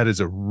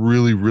a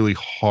really, really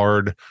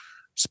hard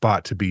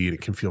spot to be. And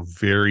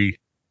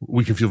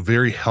we can feel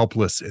very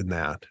helpless in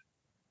that.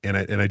 And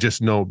I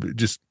just know,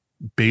 just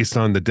based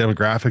on the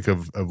demographic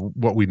of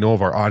what we know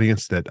of our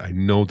audience, that I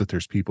know that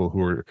there's people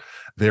who are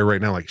there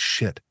right now like,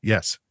 shit,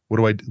 yes. What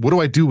do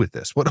I do with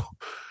this?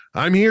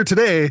 I'm here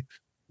today.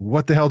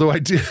 What the hell do I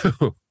do?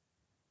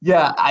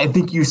 Yeah, I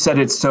think you said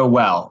it so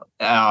well.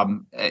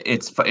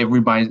 It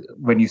reminds,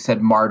 when you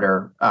said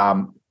martyr,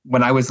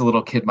 when I was a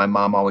little kid, my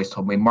mom always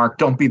told me, Mark,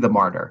 don't be the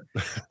martyr.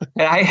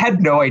 And I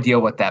had no idea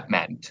what that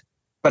meant.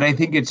 But I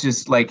think it's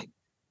just like,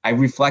 I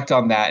reflect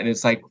on that. And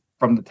it's like,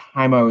 from the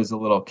time I was a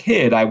little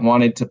kid, I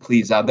wanted to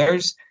please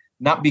others,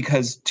 not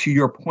because, to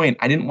your point,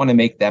 I didn't want to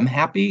make them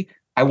happy.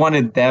 I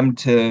wanted them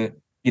to,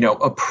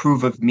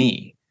 approve of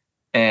me.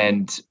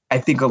 And I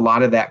think a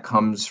lot of that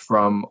comes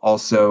from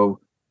also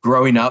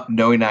growing up,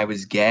 knowing I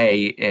was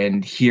gay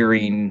and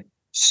hearing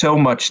so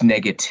much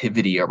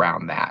negativity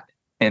around that,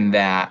 and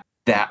that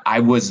I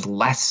was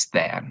less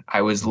than,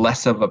 I was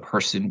less of a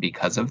person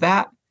because of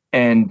that.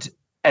 And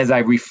as I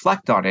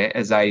reflect on it,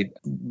 as I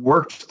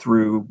worked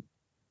through,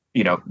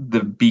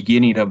 the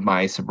beginning of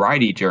my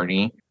sobriety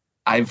journey,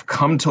 I've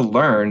come to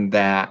learn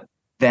that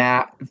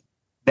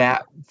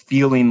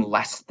feeling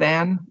less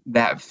than,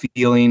 that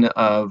feeling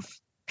of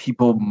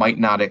people might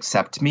not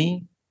accept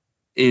me,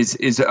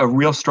 is a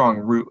real strong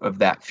root of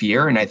that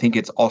fear. And I think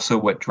it's also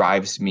what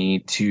drives me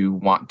to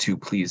want to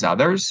please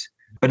others.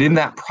 But in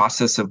that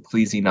process of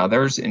pleasing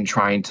others and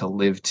trying to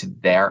live to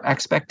their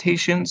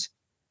expectations,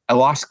 I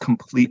lost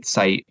complete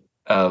sight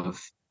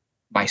of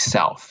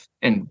myself.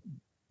 And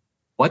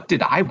what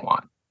did I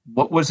want?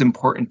 What was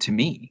important to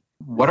me?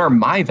 What are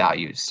my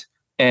values?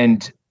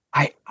 And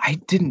I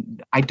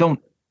didn't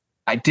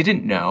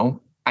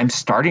know. I'm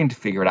starting to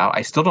figure it out.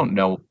 I still don't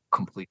know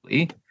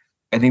completely.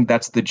 I think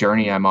that's the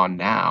journey I'm on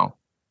now.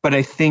 But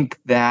I think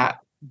that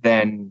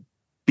then,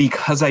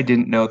 because I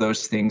didn't know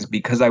those things,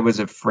 because I was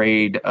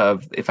afraid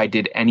of, if I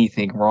did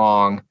anything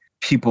wrong,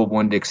 people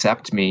wouldn't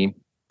accept me,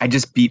 I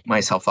just beat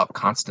myself up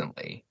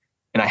constantly.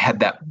 And I had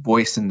that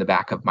voice in the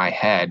back of my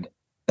head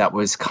that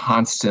was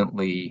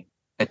constantly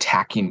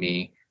attacking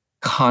me,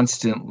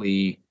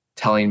 constantly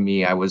telling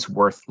me I was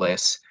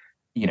worthless.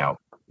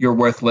 You're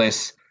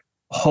worthless,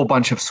 a whole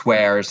bunch of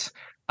swears.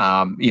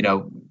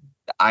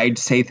 I'd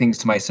say things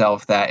to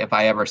myself that if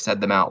I ever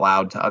said them out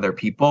loud to other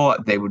people,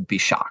 they would be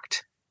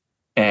shocked.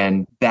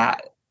 And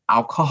that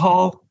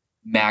alcohol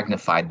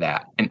magnified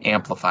that and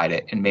amplified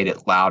it and made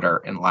it louder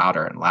and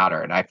louder and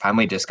louder. And I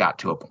finally just got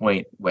to a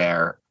point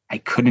where I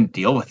couldn't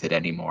deal with it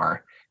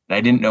anymore. And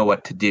I didn't know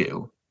what to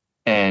do.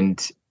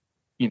 And,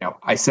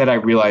 I said, I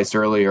realized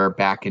earlier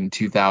back in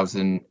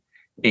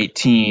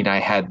 2018, I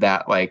had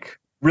that like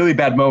really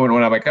bad moment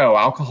when I'm like, oh,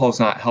 alcohol's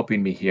not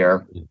helping me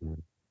here. Mm-hmm.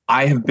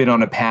 I have been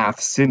on a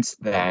path since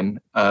then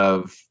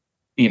of,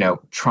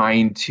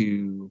 trying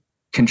to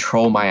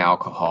control my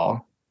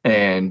alcohol,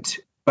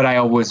 but I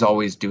was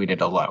always doing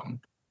it alone.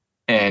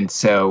 And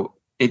so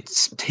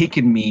it's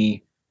taken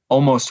me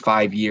almost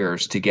 5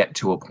 years to get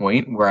to a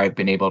point where I've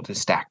been able to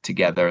stack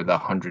together the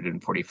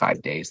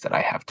 145 days that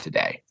I have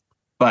today.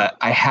 But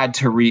I had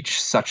to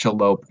reach such a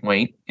low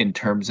point in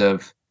terms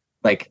of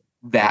like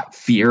that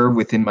fear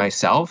within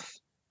myself,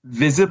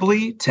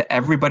 visibly to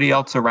everybody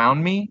else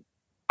around me.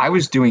 I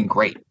was doing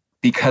great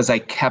because I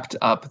kept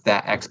up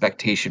that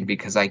expectation,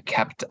 because I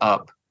kept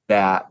up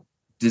that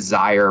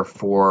desire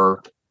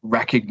for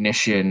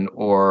recognition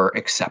or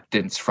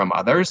acceptance from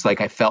others.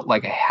 Like I felt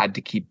like I had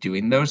to keep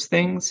doing those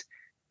things,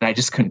 and I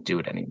just couldn't do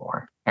it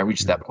anymore. I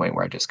reached that point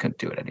where I just couldn't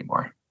do it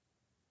anymore.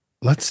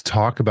 Let's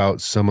talk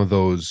about some of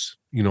those,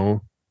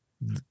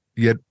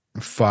 yet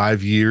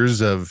 5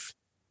 years of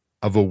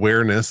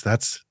awareness.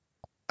 That's,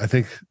 I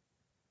think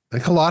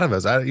a lot of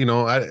us, I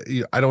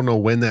don't know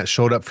when that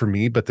showed up for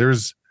me, but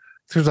there's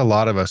a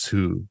lot of us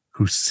who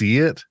see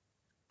it,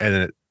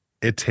 and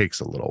it takes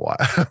a little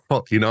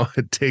while.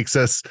 It takes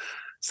us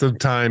some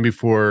time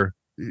before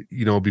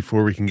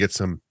we can get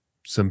some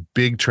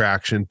big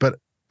traction. But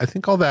I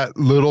think all that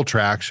little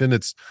traction,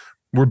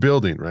 we're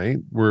building, right?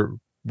 We're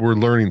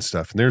learning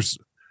stuff, and there's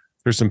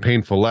some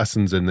painful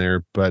lessons in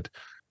there. But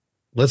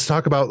let's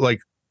talk about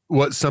like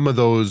what some of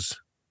those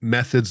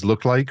methods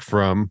look like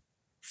from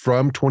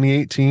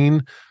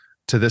 2018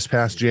 to this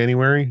past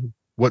January,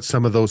 what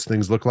some of those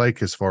things look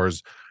like as far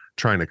as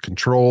trying to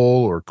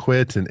control or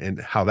quit,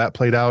 and how that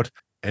played out.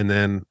 And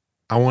then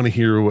I want to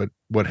hear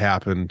what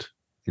happened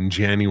in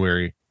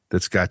January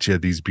that's got you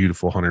these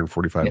beautiful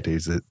 145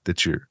 days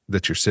that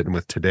you're sitting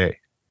with today?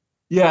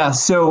 Yeah.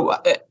 So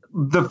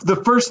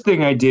the first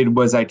thing I did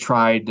was I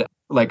tried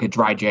like a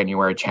dry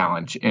January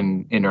challenge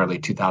in early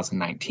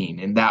 2019.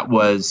 And that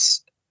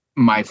was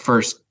my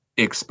first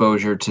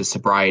exposure to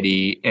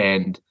sobriety.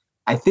 And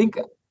I think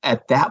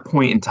at that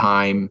point in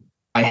time,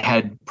 I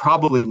had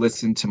probably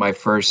listened to my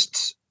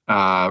first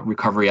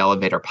Recovery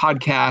Elevator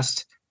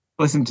podcast,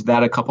 listened to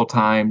that a couple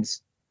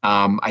times.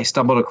 I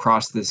stumbled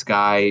across this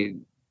guy,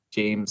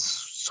 James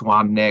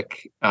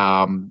Swannick,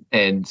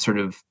 and sort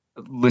of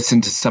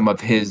listened to some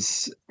of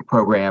his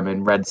program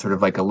and read sort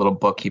of like a little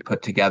book he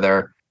put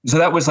together. So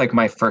that was like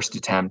my first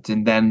attempt.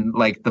 And then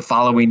like the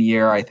following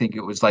year, I think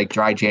it was like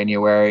dry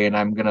January, and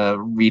I'm going to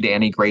read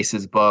Annie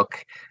Grace's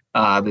book,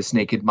 This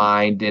Naked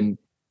Mind. And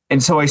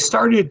so I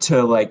started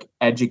to like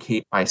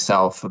educate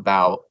myself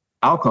about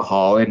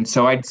alcohol. And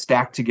so I'd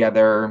stack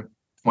together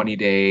 20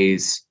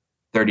 days,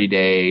 30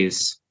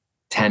 days,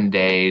 10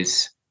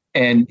 days.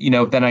 And,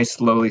 then I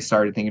slowly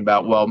started thinking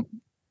about, well,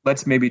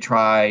 let's maybe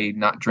try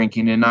not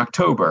drinking in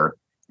October.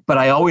 But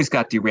I always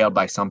got derailed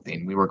by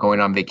something. We were going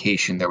on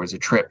vacation. There was a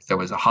trip. There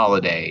was a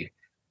holiday.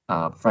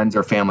 Friends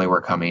or family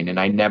were coming. And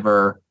I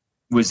never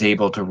was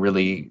able to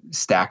really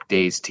stack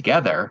days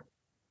together.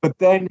 But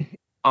then,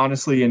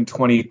 honestly, in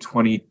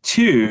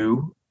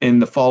 2022, in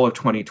the fall of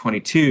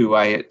 2022,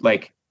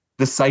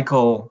 the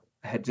cycle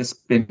had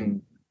just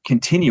been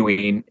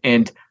continuing.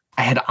 And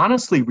I had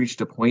honestly reached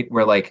a point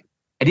where like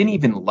I didn't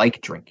even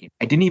like drinking.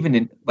 I didn't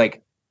even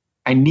like,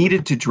 I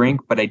needed to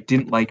drink, but I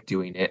didn't like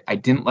doing it. I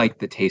didn't like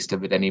the taste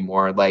of it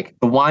anymore. Like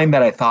the wine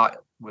that I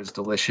thought was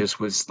delicious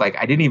was like,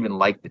 I didn't even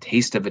like the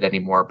taste of it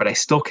anymore, but I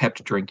still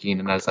kept drinking.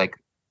 And I was like,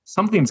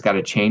 something's got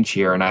to change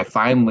here. And I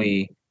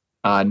finally,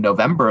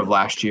 November of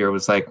last year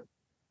was like,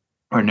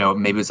 or no,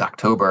 maybe it was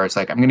October. I was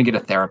like, I'm going to get a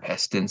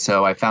therapist. And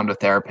so I found a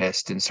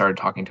therapist and started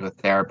talking to a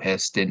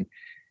therapist. And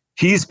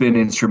he's been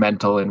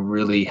instrumental in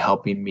really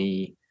helping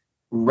me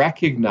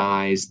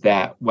recognize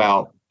that,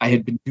 well, I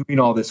had been doing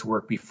all this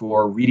work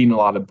before, reading a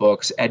lot of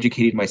books,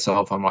 educating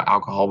myself on what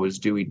alcohol was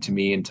doing to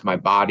me and to my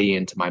body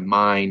and to my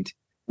mind.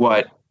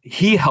 What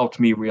he helped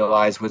me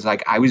realize was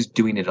like I was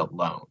doing it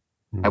alone.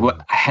 I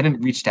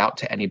hadn't reached out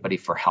to anybody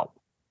for help.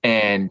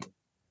 And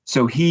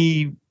so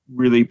he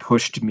really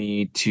pushed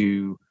me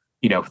to,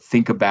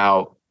 think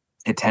about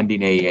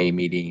attending AA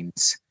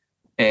meetings.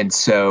 And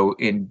so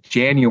in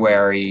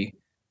January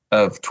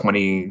of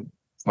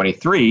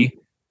 2023,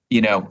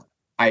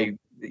 I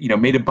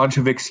made a bunch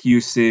of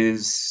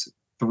excuses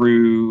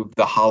through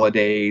the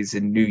holidays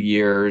and New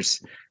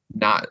Year's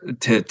not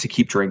to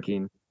keep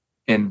drinking.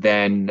 And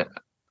then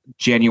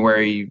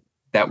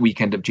that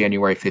weekend of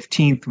January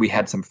 15th, we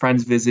had some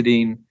friends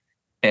visiting,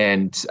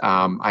 and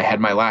I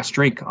had my last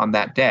drink on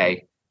that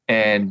day.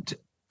 And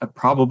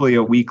probably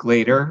a week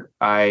later,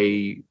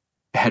 I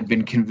had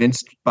been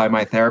convinced by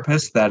my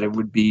therapist that it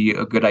would be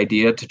a good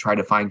idea to try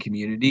to find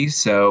community.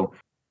 So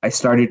I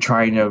started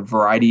trying a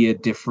variety of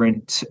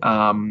different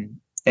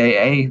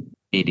AA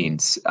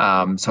meetings.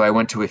 So I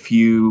went to a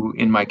few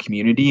in my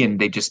community and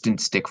they just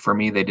didn't stick for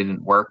me. They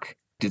didn't work.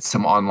 Did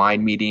some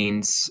online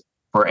meetings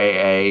for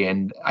AA,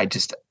 and I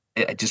just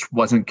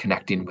wasn't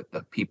connecting with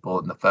the people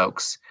and the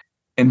folks.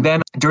 And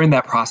then during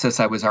that process,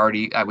 I was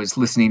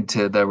listening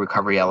to the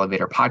Recovery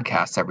Elevator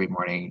podcast every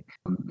morning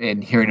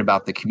and hearing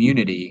about the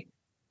community.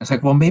 I was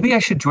like, well, maybe I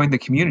should join the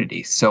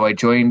community. So I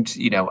joined,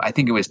 I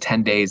think it was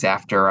 10 days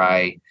after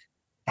I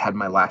had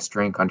my last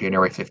drink on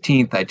January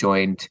 15th, I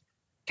joined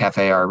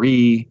Cafe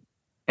RE.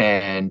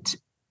 And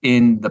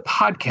in the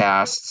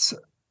podcasts,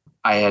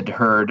 I had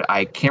heard,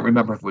 I can't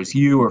remember if it was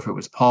you or if it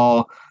was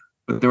Paul,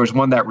 but there was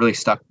one that really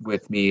stuck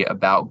with me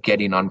about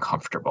getting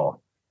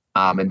uncomfortable,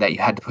 and that you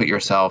had to put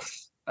yourself,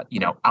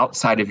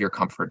 outside of your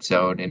comfort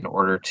zone in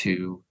order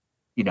to,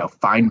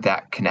 find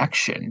that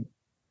connection.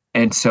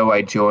 And so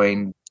I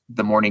joined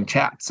the morning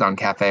chats on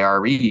Cafe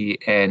RE,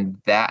 and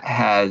that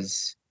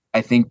has,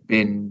 I think,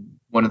 been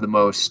one of the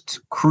most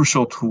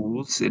crucial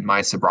tools in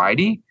my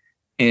sobriety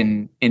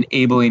in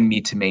enabling me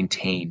to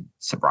maintain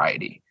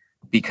sobriety,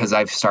 because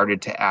I've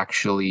started to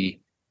actually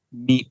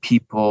meet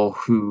people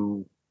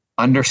who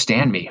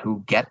understand me,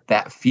 who get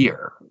that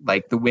fear.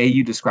 Like the way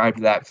you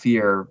described that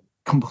fear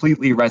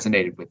completely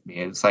resonated with me.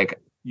 It's like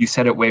you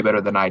said it way better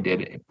than I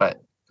did,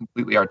 but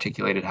completely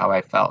articulated how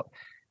I felt.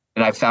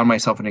 And I found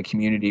myself in a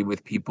community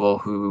with people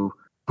who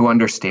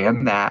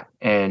understand that.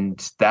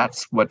 And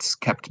that's what's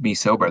kept me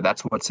sober.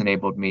 That's what's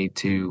enabled me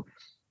to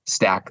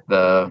stack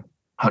the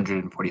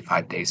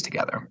 145 days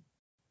together.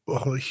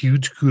 Well,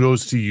 huge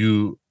kudos to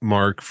you,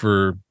 Mark,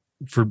 for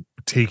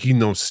taking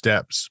those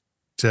steps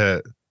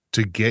to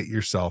get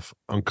yourself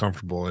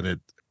uncomfortable. And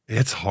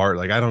it's hard.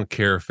 Like, I don't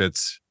care if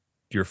it's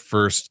your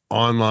first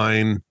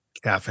online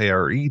Cafe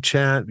RE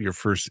chat, your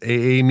first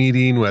AA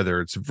meeting,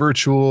 whether it's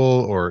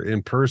virtual or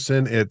in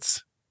person,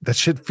 that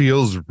shit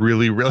feels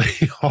really,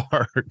 really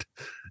hard.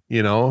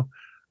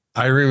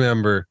 I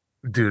remember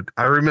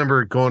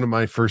going to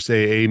my first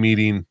AA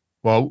meeting.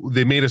 Well,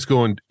 they made us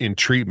go in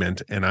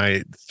treatment, and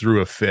I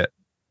threw a fit.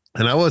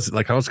 And I was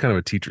kind of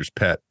a teacher's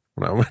pet.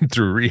 when I went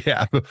through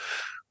rehab.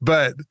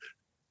 But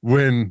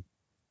when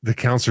the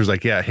counselor's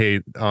like, yeah,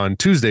 hey, on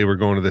Tuesday, we're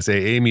going to this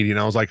AA meeting.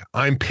 I was like,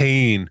 I'm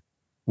paying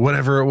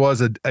whatever it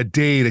was a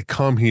day to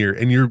come here.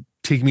 And you're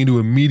taking me to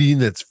a meeting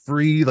that's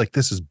free. Like,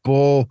 this is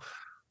bull.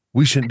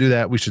 We shouldn't do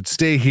that. We should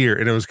stay here.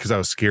 And it was because I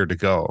was scared to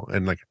go.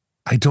 And like,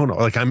 I don't know,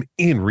 like, I'm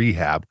in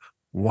rehab.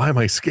 Why am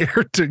I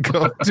scared to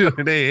go to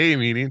an AA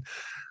meeting?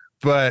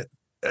 But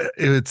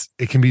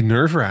it can be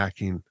nerve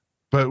wracking.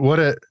 But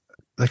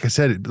like I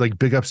said, like,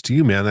 big ups to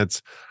you, man.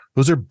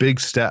 Those are big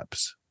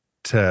steps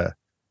to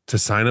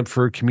sign up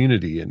for a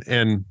community.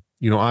 And,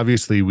 you know,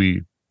 obviously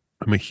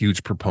I'm a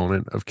huge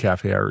proponent of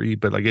Cafe RE,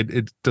 but like,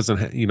 it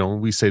doesn't, you know,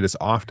 we say this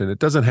often, it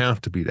doesn't have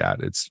to be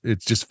that. It's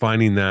just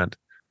finding that,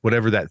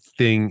 whatever that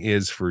thing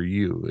is for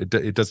you.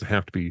 It doesn't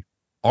have to be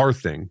our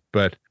thing,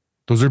 but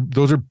those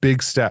are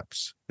big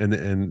steps,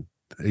 and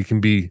it can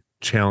be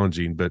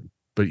challenging, but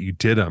you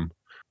did them.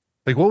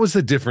 Like, what was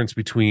the difference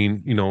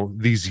between, you know,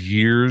 these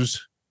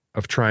years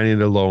of trying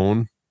it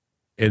alone,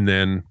 and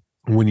then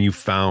when you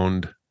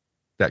found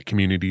that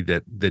community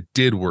that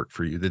did work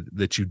for you,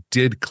 that you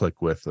did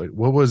click with? Like,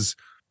 what was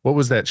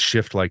that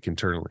shift like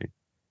internally?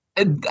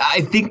 And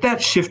I think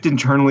that shift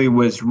internally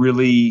was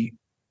really,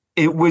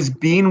 it was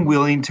being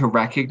willing to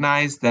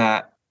recognize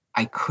that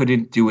I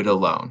couldn't do it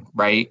alone,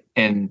 right?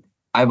 And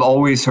I've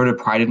always sort of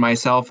prided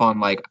myself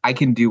on, like, I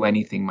can do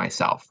anything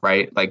myself,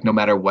 right? Like, no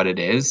matter what it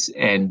is.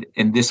 And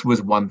this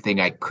was one thing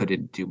I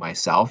couldn't do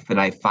myself.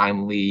 And I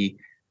finally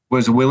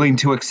was willing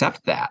to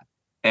accept that.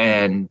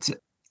 And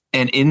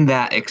in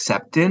that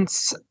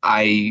acceptance,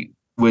 I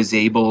was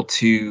able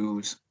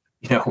to,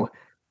 you know,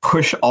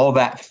 push all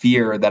that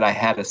fear that I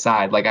had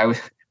aside. Like, I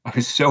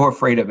was so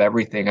afraid of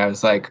everything. I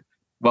was like,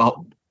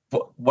 well,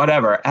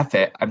 whatever, F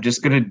it. I'm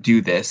just going to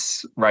do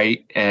this,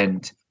 right?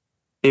 And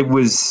it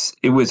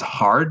was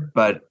hard,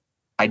 but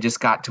I just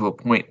got to a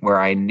point where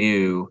I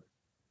knew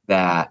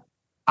that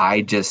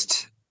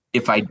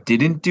if I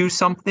didn't do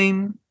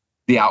something,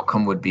 the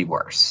outcome would be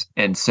worse.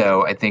 And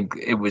so I think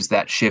it was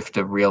that shift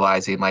of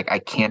realizing, like, I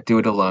can't do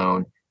it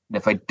alone. And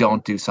if I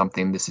don't do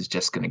something, this is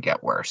just going to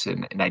get worse.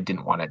 And I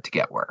didn't want it to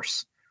get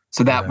worse.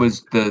 So that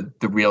was the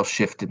real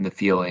shift in the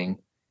feeling.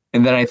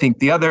 And then I think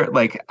the other,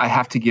 like, I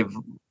have to give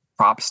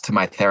props to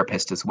my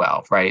therapist as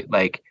well, right?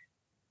 Like,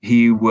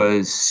 he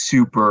was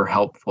super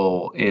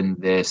helpful in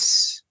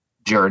this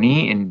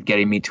journey and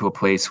getting me to a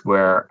place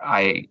where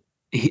I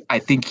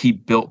think he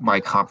built my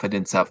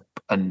confidence up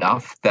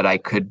enough that I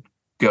could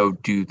go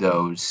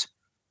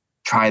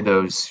try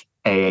those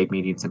AA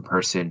meetings in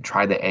person,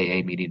 try the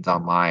AA meetings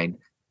online,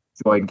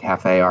 join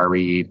Cafe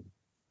RE.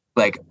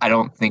 Like, I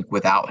don't think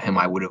without him,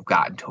 I would have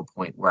gotten to a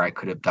point where I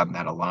could have done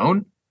that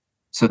alone.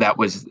 So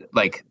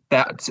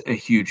that's a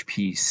huge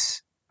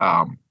piece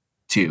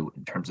too,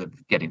 in terms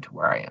of getting to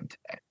where I am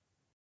today.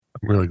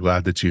 I'm really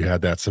glad that you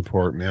had that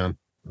support, man.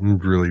 I'm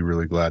really,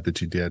 really glad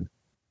that you did.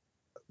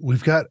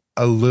 We've got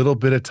a little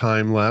bit of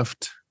time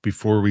left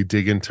before we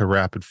dig into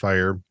rapid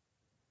fire.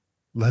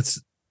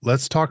 Let's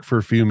talk for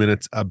a few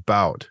minutes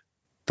about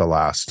the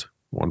last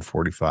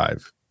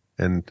 145.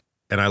 And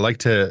I like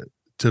to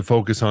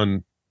focus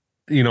on,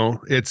 you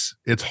know, it's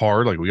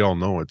hard. Like, we all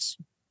know it's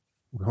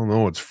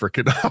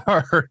freaking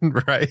hard,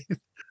 right?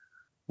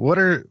 What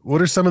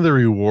are some of the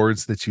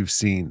rewards that you've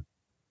seen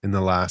in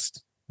the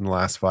last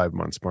 5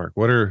 months, Mark?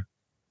 What are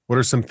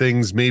some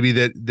things maybe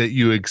that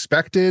you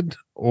expected,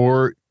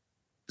 or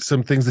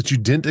some things that you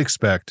didn't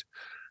expect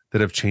that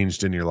have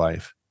changed in your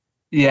life?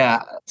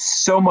 Yeah,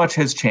 so much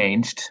has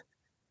changed.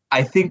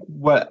 I think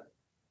what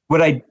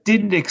I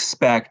didn't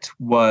expect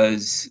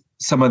was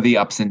some of the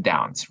ups and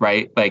downs,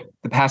 right? Like,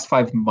 the past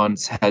 5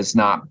 months has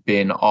not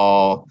been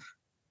all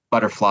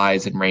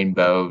butterflies and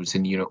rainbows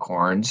and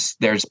unicorns.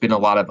 There's been a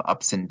lot of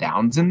ups and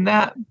downs in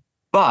that,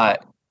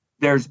 but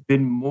there's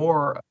been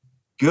more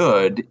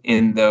good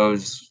in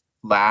those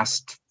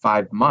last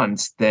 5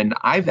 months than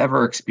I've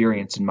ever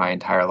experienced in my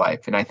entire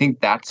life. And I think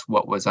that's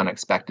what was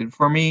unexpected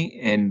for me,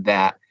 in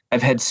that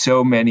I've had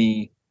so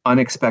many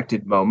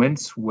unexpected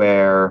moments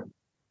where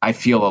I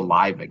feel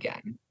alive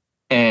again.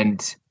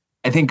 And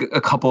I think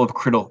a couple of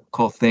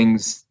critical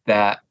things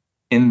that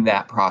in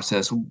that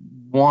process,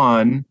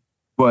 one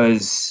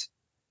was,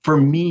 for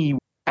me,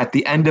 at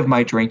the end of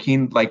my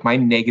drinking, like, my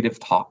negative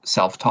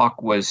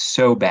self-talk was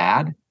so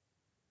bad.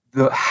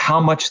 How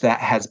much that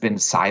has been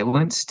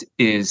silenced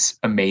is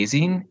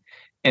amazing.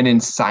 And in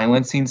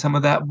silencing some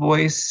of that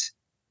voice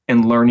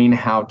and learning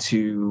how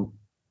to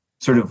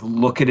sort of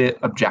look at it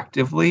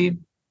objectively,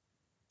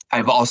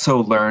 I've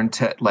also learned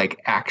to, like,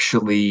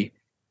 actually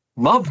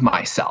love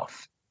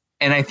myself.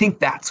 And I think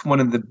that's one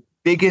of the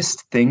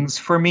biggest things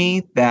for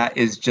me that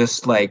is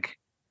just, like,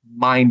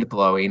 mind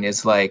blowing,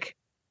 is, like,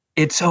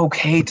 it's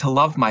okay to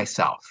love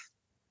myself.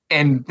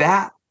 And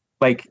that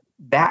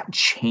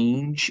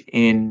change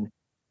in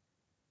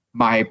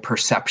my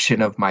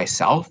perception of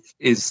myself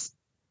is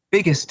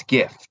biggest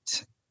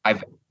gift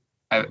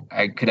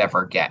I could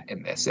ever get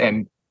in this.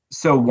 And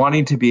so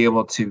wanting to be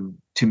able to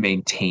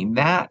maintain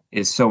that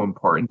is so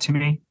important to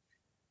me.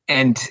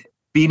 And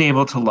being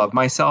able to love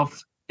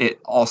myself it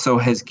also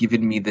has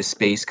given me the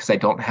space, because I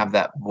don't have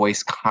that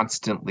voice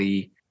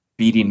constantly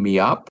beating me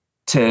up,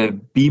 to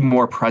be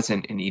more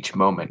present in each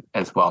moment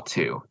as well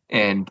too.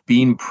 And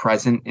being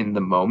present in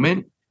the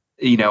moment,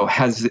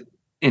 has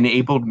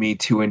enabled me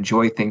to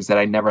enjoy things that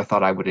I never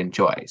thought I would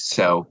enjoy.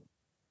 So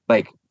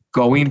like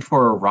going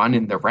for a run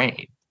in the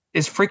rain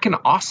is freaking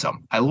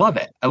awesome. I love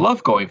it. I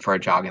love going for a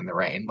jog in the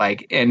rain.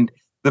 And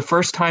the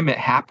first time it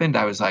happened,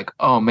 I was like,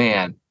 oh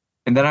man.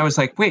 And then I was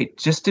like, wait,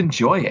 just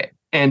enjoy it.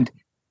 And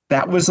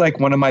that was like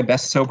one of my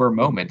best sober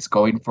moments,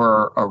 going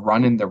for a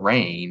run in the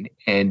rain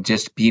and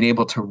just being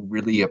able to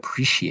really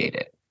appreciate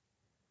it,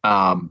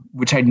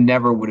 which I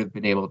never would have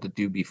been able to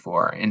do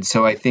before. And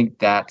so I think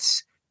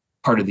that's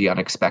part of the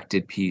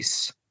unexpected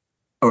piece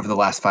over the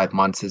last 5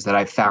 months, is that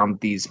I found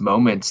these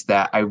moments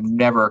that I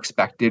never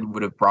expected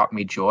would have brought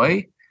me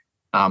joy,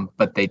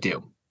 but they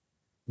do.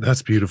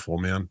 That's beautiful,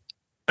 man.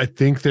 I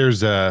think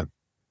there's a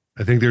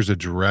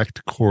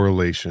direct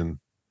correlation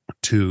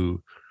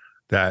to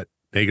that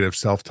negative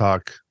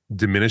self-talk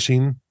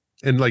diminishing.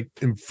 And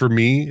for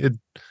me,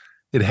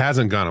 it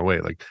hasn't gone away.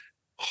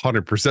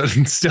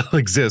 100% still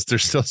exists.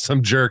 There's still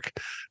some jerk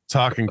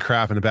talking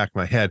crap in the back of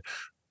my head.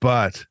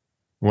 But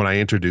when I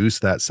introduce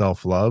that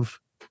self-love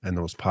and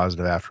those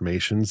positive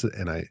affirmations,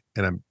 and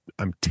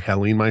I'm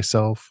telling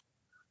myself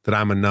that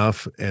I'm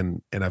enough,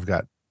 and I've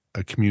got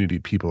a community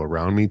of people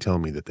around me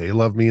telling me that they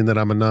love me and that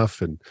I'm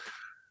enough, and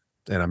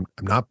I'm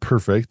not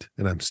perfect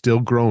and I'm still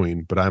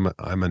growing, but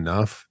I'm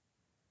enough.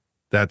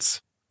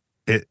 That's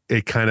it.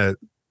 It kind of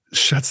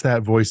shuts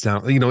that voice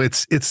down.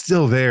 It's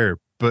still there,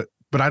 but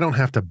I don't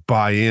have to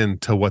buy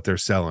into what they're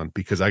selling,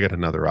 because I got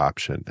another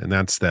option. And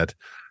that's that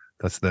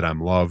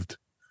I'm loved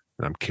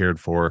and I'm cared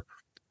for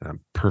and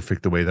I'm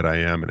perfect the way that I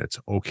am. And it's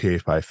okay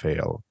if I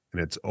fail,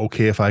 and it's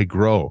okay if I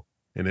grow,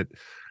 and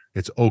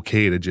it's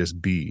okay to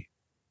just be.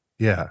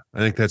 Yeah. I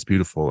think that's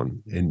beautiful.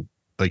 And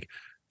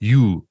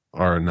you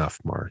are enough,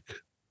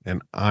 Mark,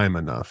 and I'm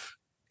enough,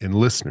 and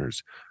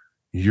listeners,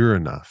 you're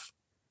enough,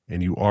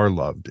 and you are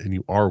loved, and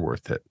you are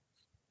worth it.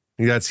 I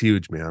think that's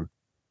huge, man.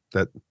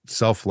 That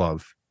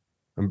self-love.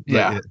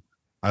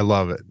 I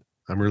love it.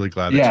 I'm really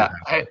glad.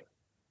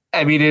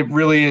 I mean, it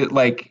really,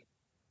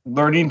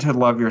 learning to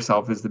love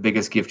yourself is the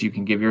biggest gift you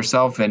can give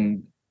yourself.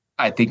 And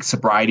I think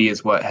sobriety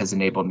is what has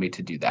enabled me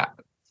to do that.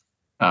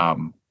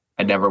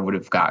 I never would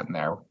have gotten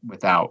there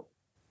without,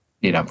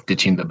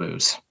 ditching the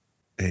booze.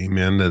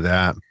 Amen to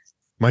that.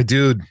 My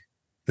dude,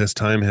 this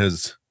time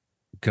has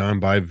gone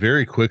by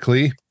very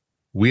quickly.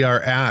 We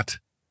are at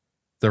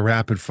the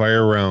rapid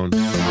fire round.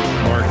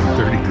 Mark,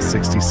 30 to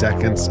 60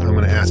 seconds. I'm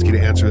going to ask you to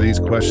answer these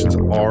questions.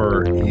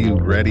 Are you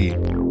ready?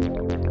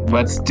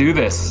 Let's do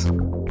this.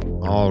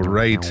 All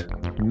right.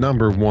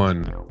 Number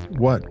 1,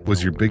 what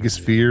was your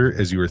biggest fear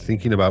as you were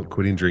thinking about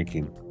quitting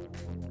drinking?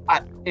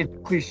 It's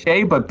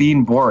cliche, but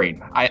being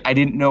boring. I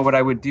didn't know what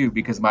I would do,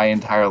 because my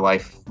entire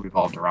life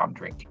revolved around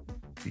drinking.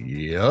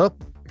 Yep.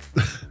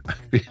 I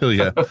feel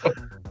you.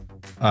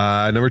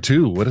 Number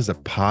 2, what is a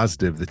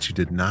positive that you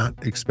did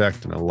not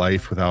expect in a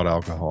life without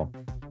alcohol?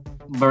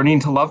 Learning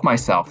to love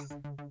myself.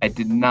 I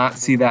did not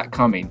see that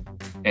coming,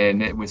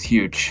 and it was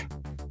huge.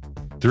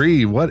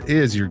 3, what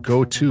is your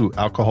go-to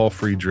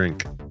alcohol-free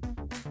drink?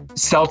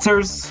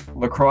 Seltzers,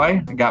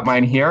 LaCroix. I got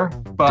mine here.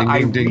 But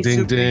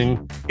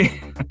ding.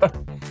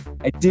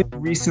 I did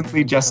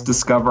recently just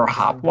discover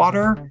Hop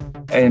Water,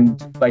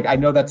 and I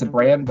know that's a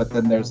brand, but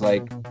then there's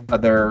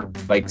other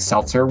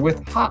seltzer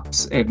with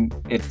hops, and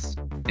it's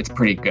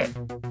pretty good.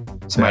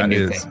 It's my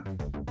new thing.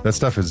 That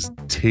stuff is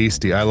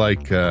tasty. I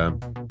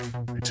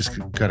just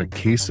got a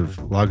case of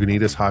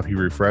Lagunitas Hoppy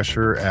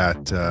Refresher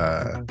at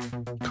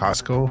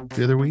Costco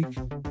the other week.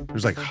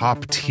 There's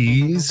Hop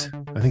Teas.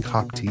 I think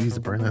Hop Teas,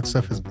 the brand. That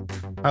stuff is,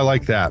 I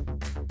like that.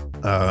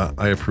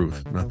 I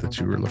approve. Not that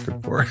you were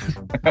looking for.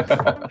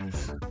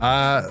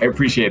 I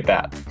appreciate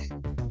that.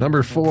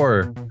 Number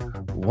 4,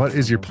 what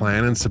is your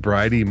plan in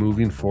sobriety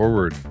moving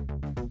forward?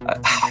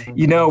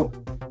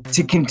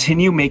 To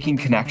continue making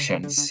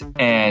connections.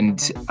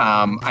 And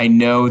I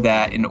know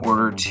that in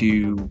order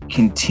to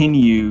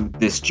continue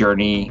this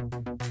journey,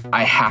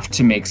 I have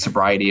to make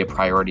sobriety a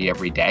priority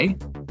every day.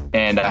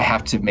 And I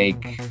have to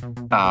make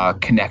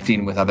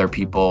connecting with other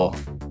people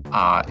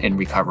in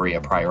recovery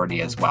a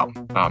priority as well.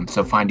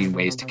 So finding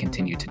ways to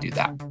continue to do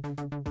that.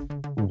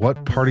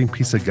 What parting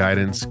piece of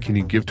guidance can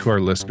you give to our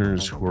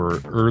listeners who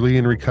are early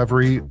in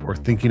recovery or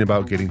thinking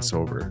about getting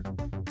sober?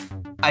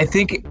 I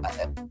think,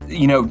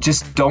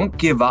 just don't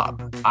give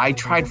up. I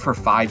tried for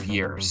 5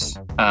 years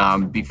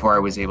before I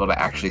was able to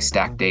actually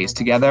stack days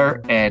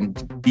together,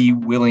 and be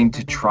willing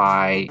to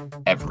try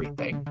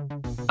everything.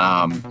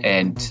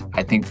 And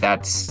I think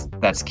that's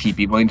key.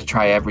 Be willing to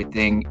try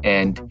everything,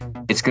 and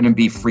it's going to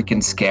be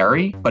freaking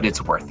scary, but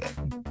it's worth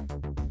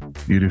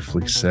it.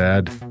 Beautifully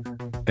said.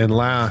 And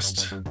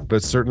last,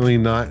 but certainly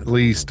not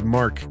least,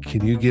 Mark,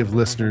 can you give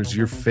listeners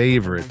your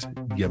favorite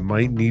 "you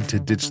might need to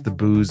ditch the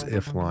booze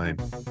if" line?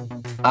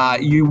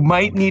 You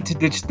might need to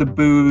ditch the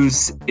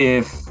booze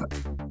if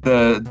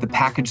the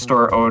package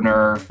store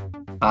owner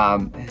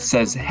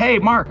says, "Hey,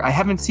 Mark, I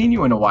haven't seen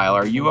you in a while.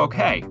 Are you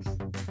okay?"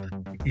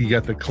 you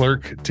got the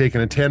clerk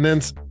taking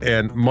attendance,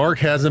 and Mark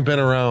hasn't been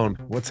around.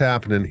 What's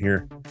happening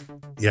here?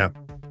 Yeah,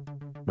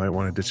 might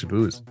want to ditch the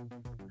booze.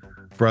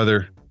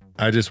 Brother,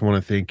 I just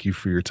want to thank you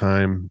for your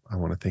time. I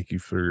want to thank you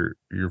for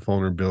your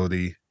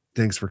vulnerability.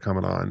 Thanks for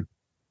coming on.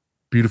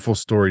 Beautiful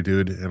story,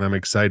 dude, and I'm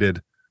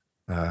excited.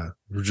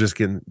 We're just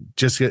getting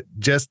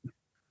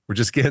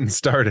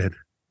started.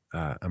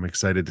 I'm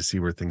excited to see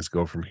where things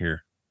go from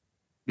here.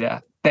 Yeah.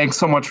 Thanks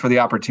so much for the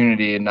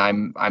opportunity, and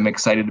I'm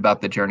excited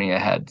about the journey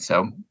ahead.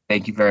 So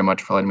thank you very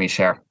much for letting me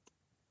share.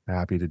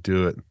 Happy to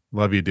do it.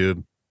 Love you,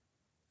 dude.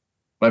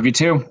 Love you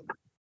too.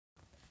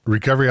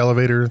 Recovery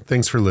Elevator,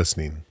 thanks for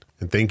listening.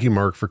 And thank you,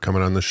 Mark, for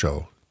coming on the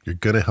show. You're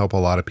going to help a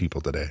lot of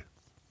people today.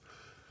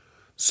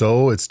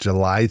 So it's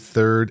July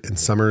 3rd and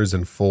summer is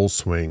in full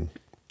swing.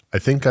 I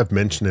think I've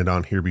mentioned it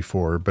on here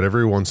before, but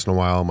every once in a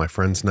while, my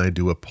friends and I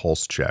do a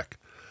pulse check.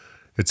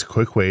 It's a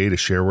quick way to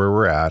share where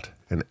we're at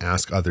and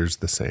ask others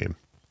the same.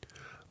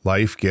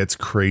 Life gets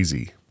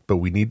crazy, but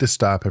we need to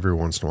stop every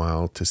once in a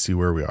while to see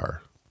where we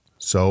are.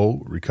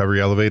 So,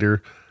 Recovery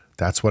Elevator,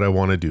 that's what I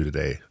want to do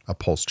today, a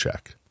pulse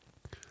check.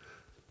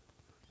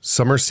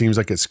 Summer seems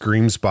like it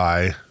screams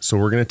by, so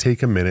we're going to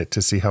take a minute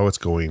to see how it's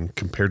going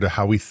compared to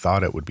how we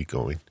thought it would be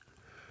going.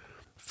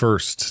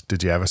 First,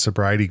 did you have a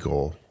sobriety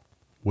goal?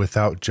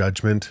 Without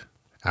judgment,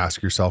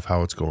 ask yourself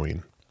how it's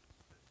going.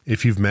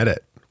 If you've met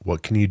it,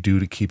 what can you do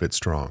to keep it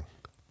strong?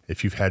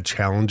 If you've had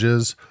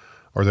challenges,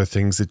 are there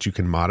things that you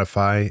can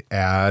modify,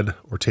 add,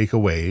 or take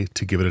away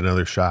to give it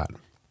another shot?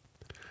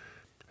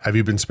 Have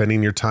you been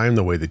spending your time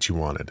the way that you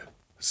wanted?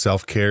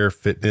 Self-care,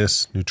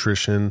 fitness,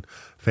 nutrition,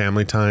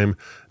 family time,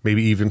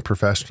 maybe even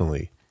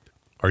professionally.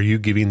 Are you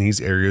giving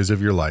these areas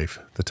of your life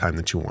the time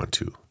that you want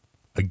to?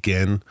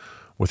 Again,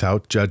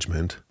 without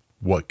judgment,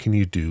 what can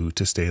you do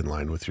to stay in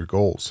line with your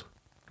goals?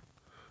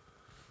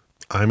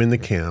 I'm in the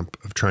camp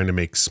of trying to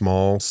make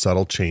small,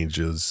 subtle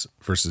changes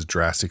versus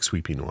drastic,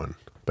 sweeping one,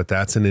 but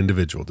that's an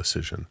individual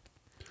decision.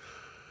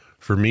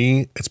 For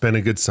me, it's been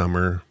a good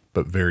summer,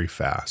 but very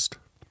fast.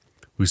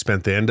 We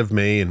spent the end of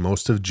May and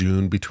most of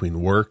June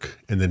between work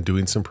and then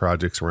doing some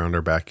projects around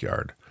our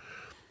backyard.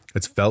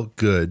 It's felt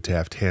good to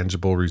have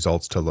tangible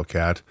results to look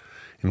at,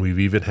 and we've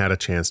even had a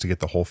chance to get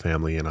the whole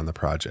family in on the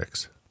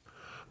projects.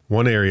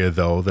 One area,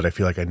 though, that I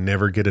feel like I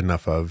never get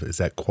enough of is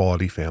that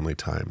quality family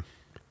time.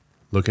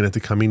 Looking at the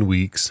coming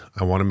weeks,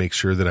 I want to make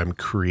sure that I'm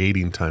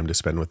creating time to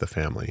spend with the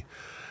family.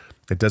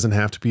 It doesn't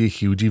have to be a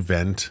huge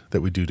event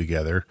that we do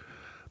together,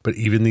 but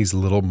even these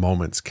little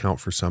moments count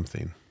for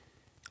something.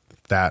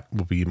 That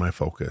will be my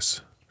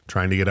focus.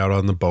 Trying to get out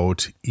on the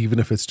boat, even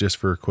if it's just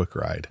for a quick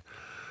ride.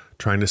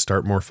 Trying to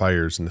start more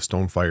fires in the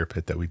stone fire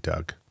pit that we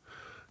dug.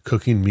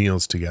 Cooking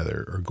meals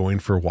together or going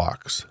for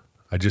walks.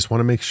 I just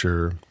want to make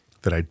sure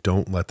that I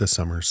don't let the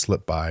summer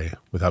slip by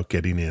without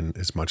getting in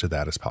as much of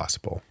that as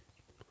possible.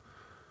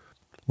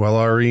 Well,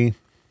 Ari,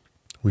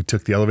 we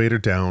took the elevator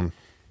down,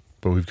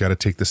 but we've got to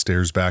take the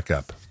stairs back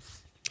up.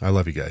 I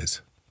love you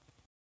guys.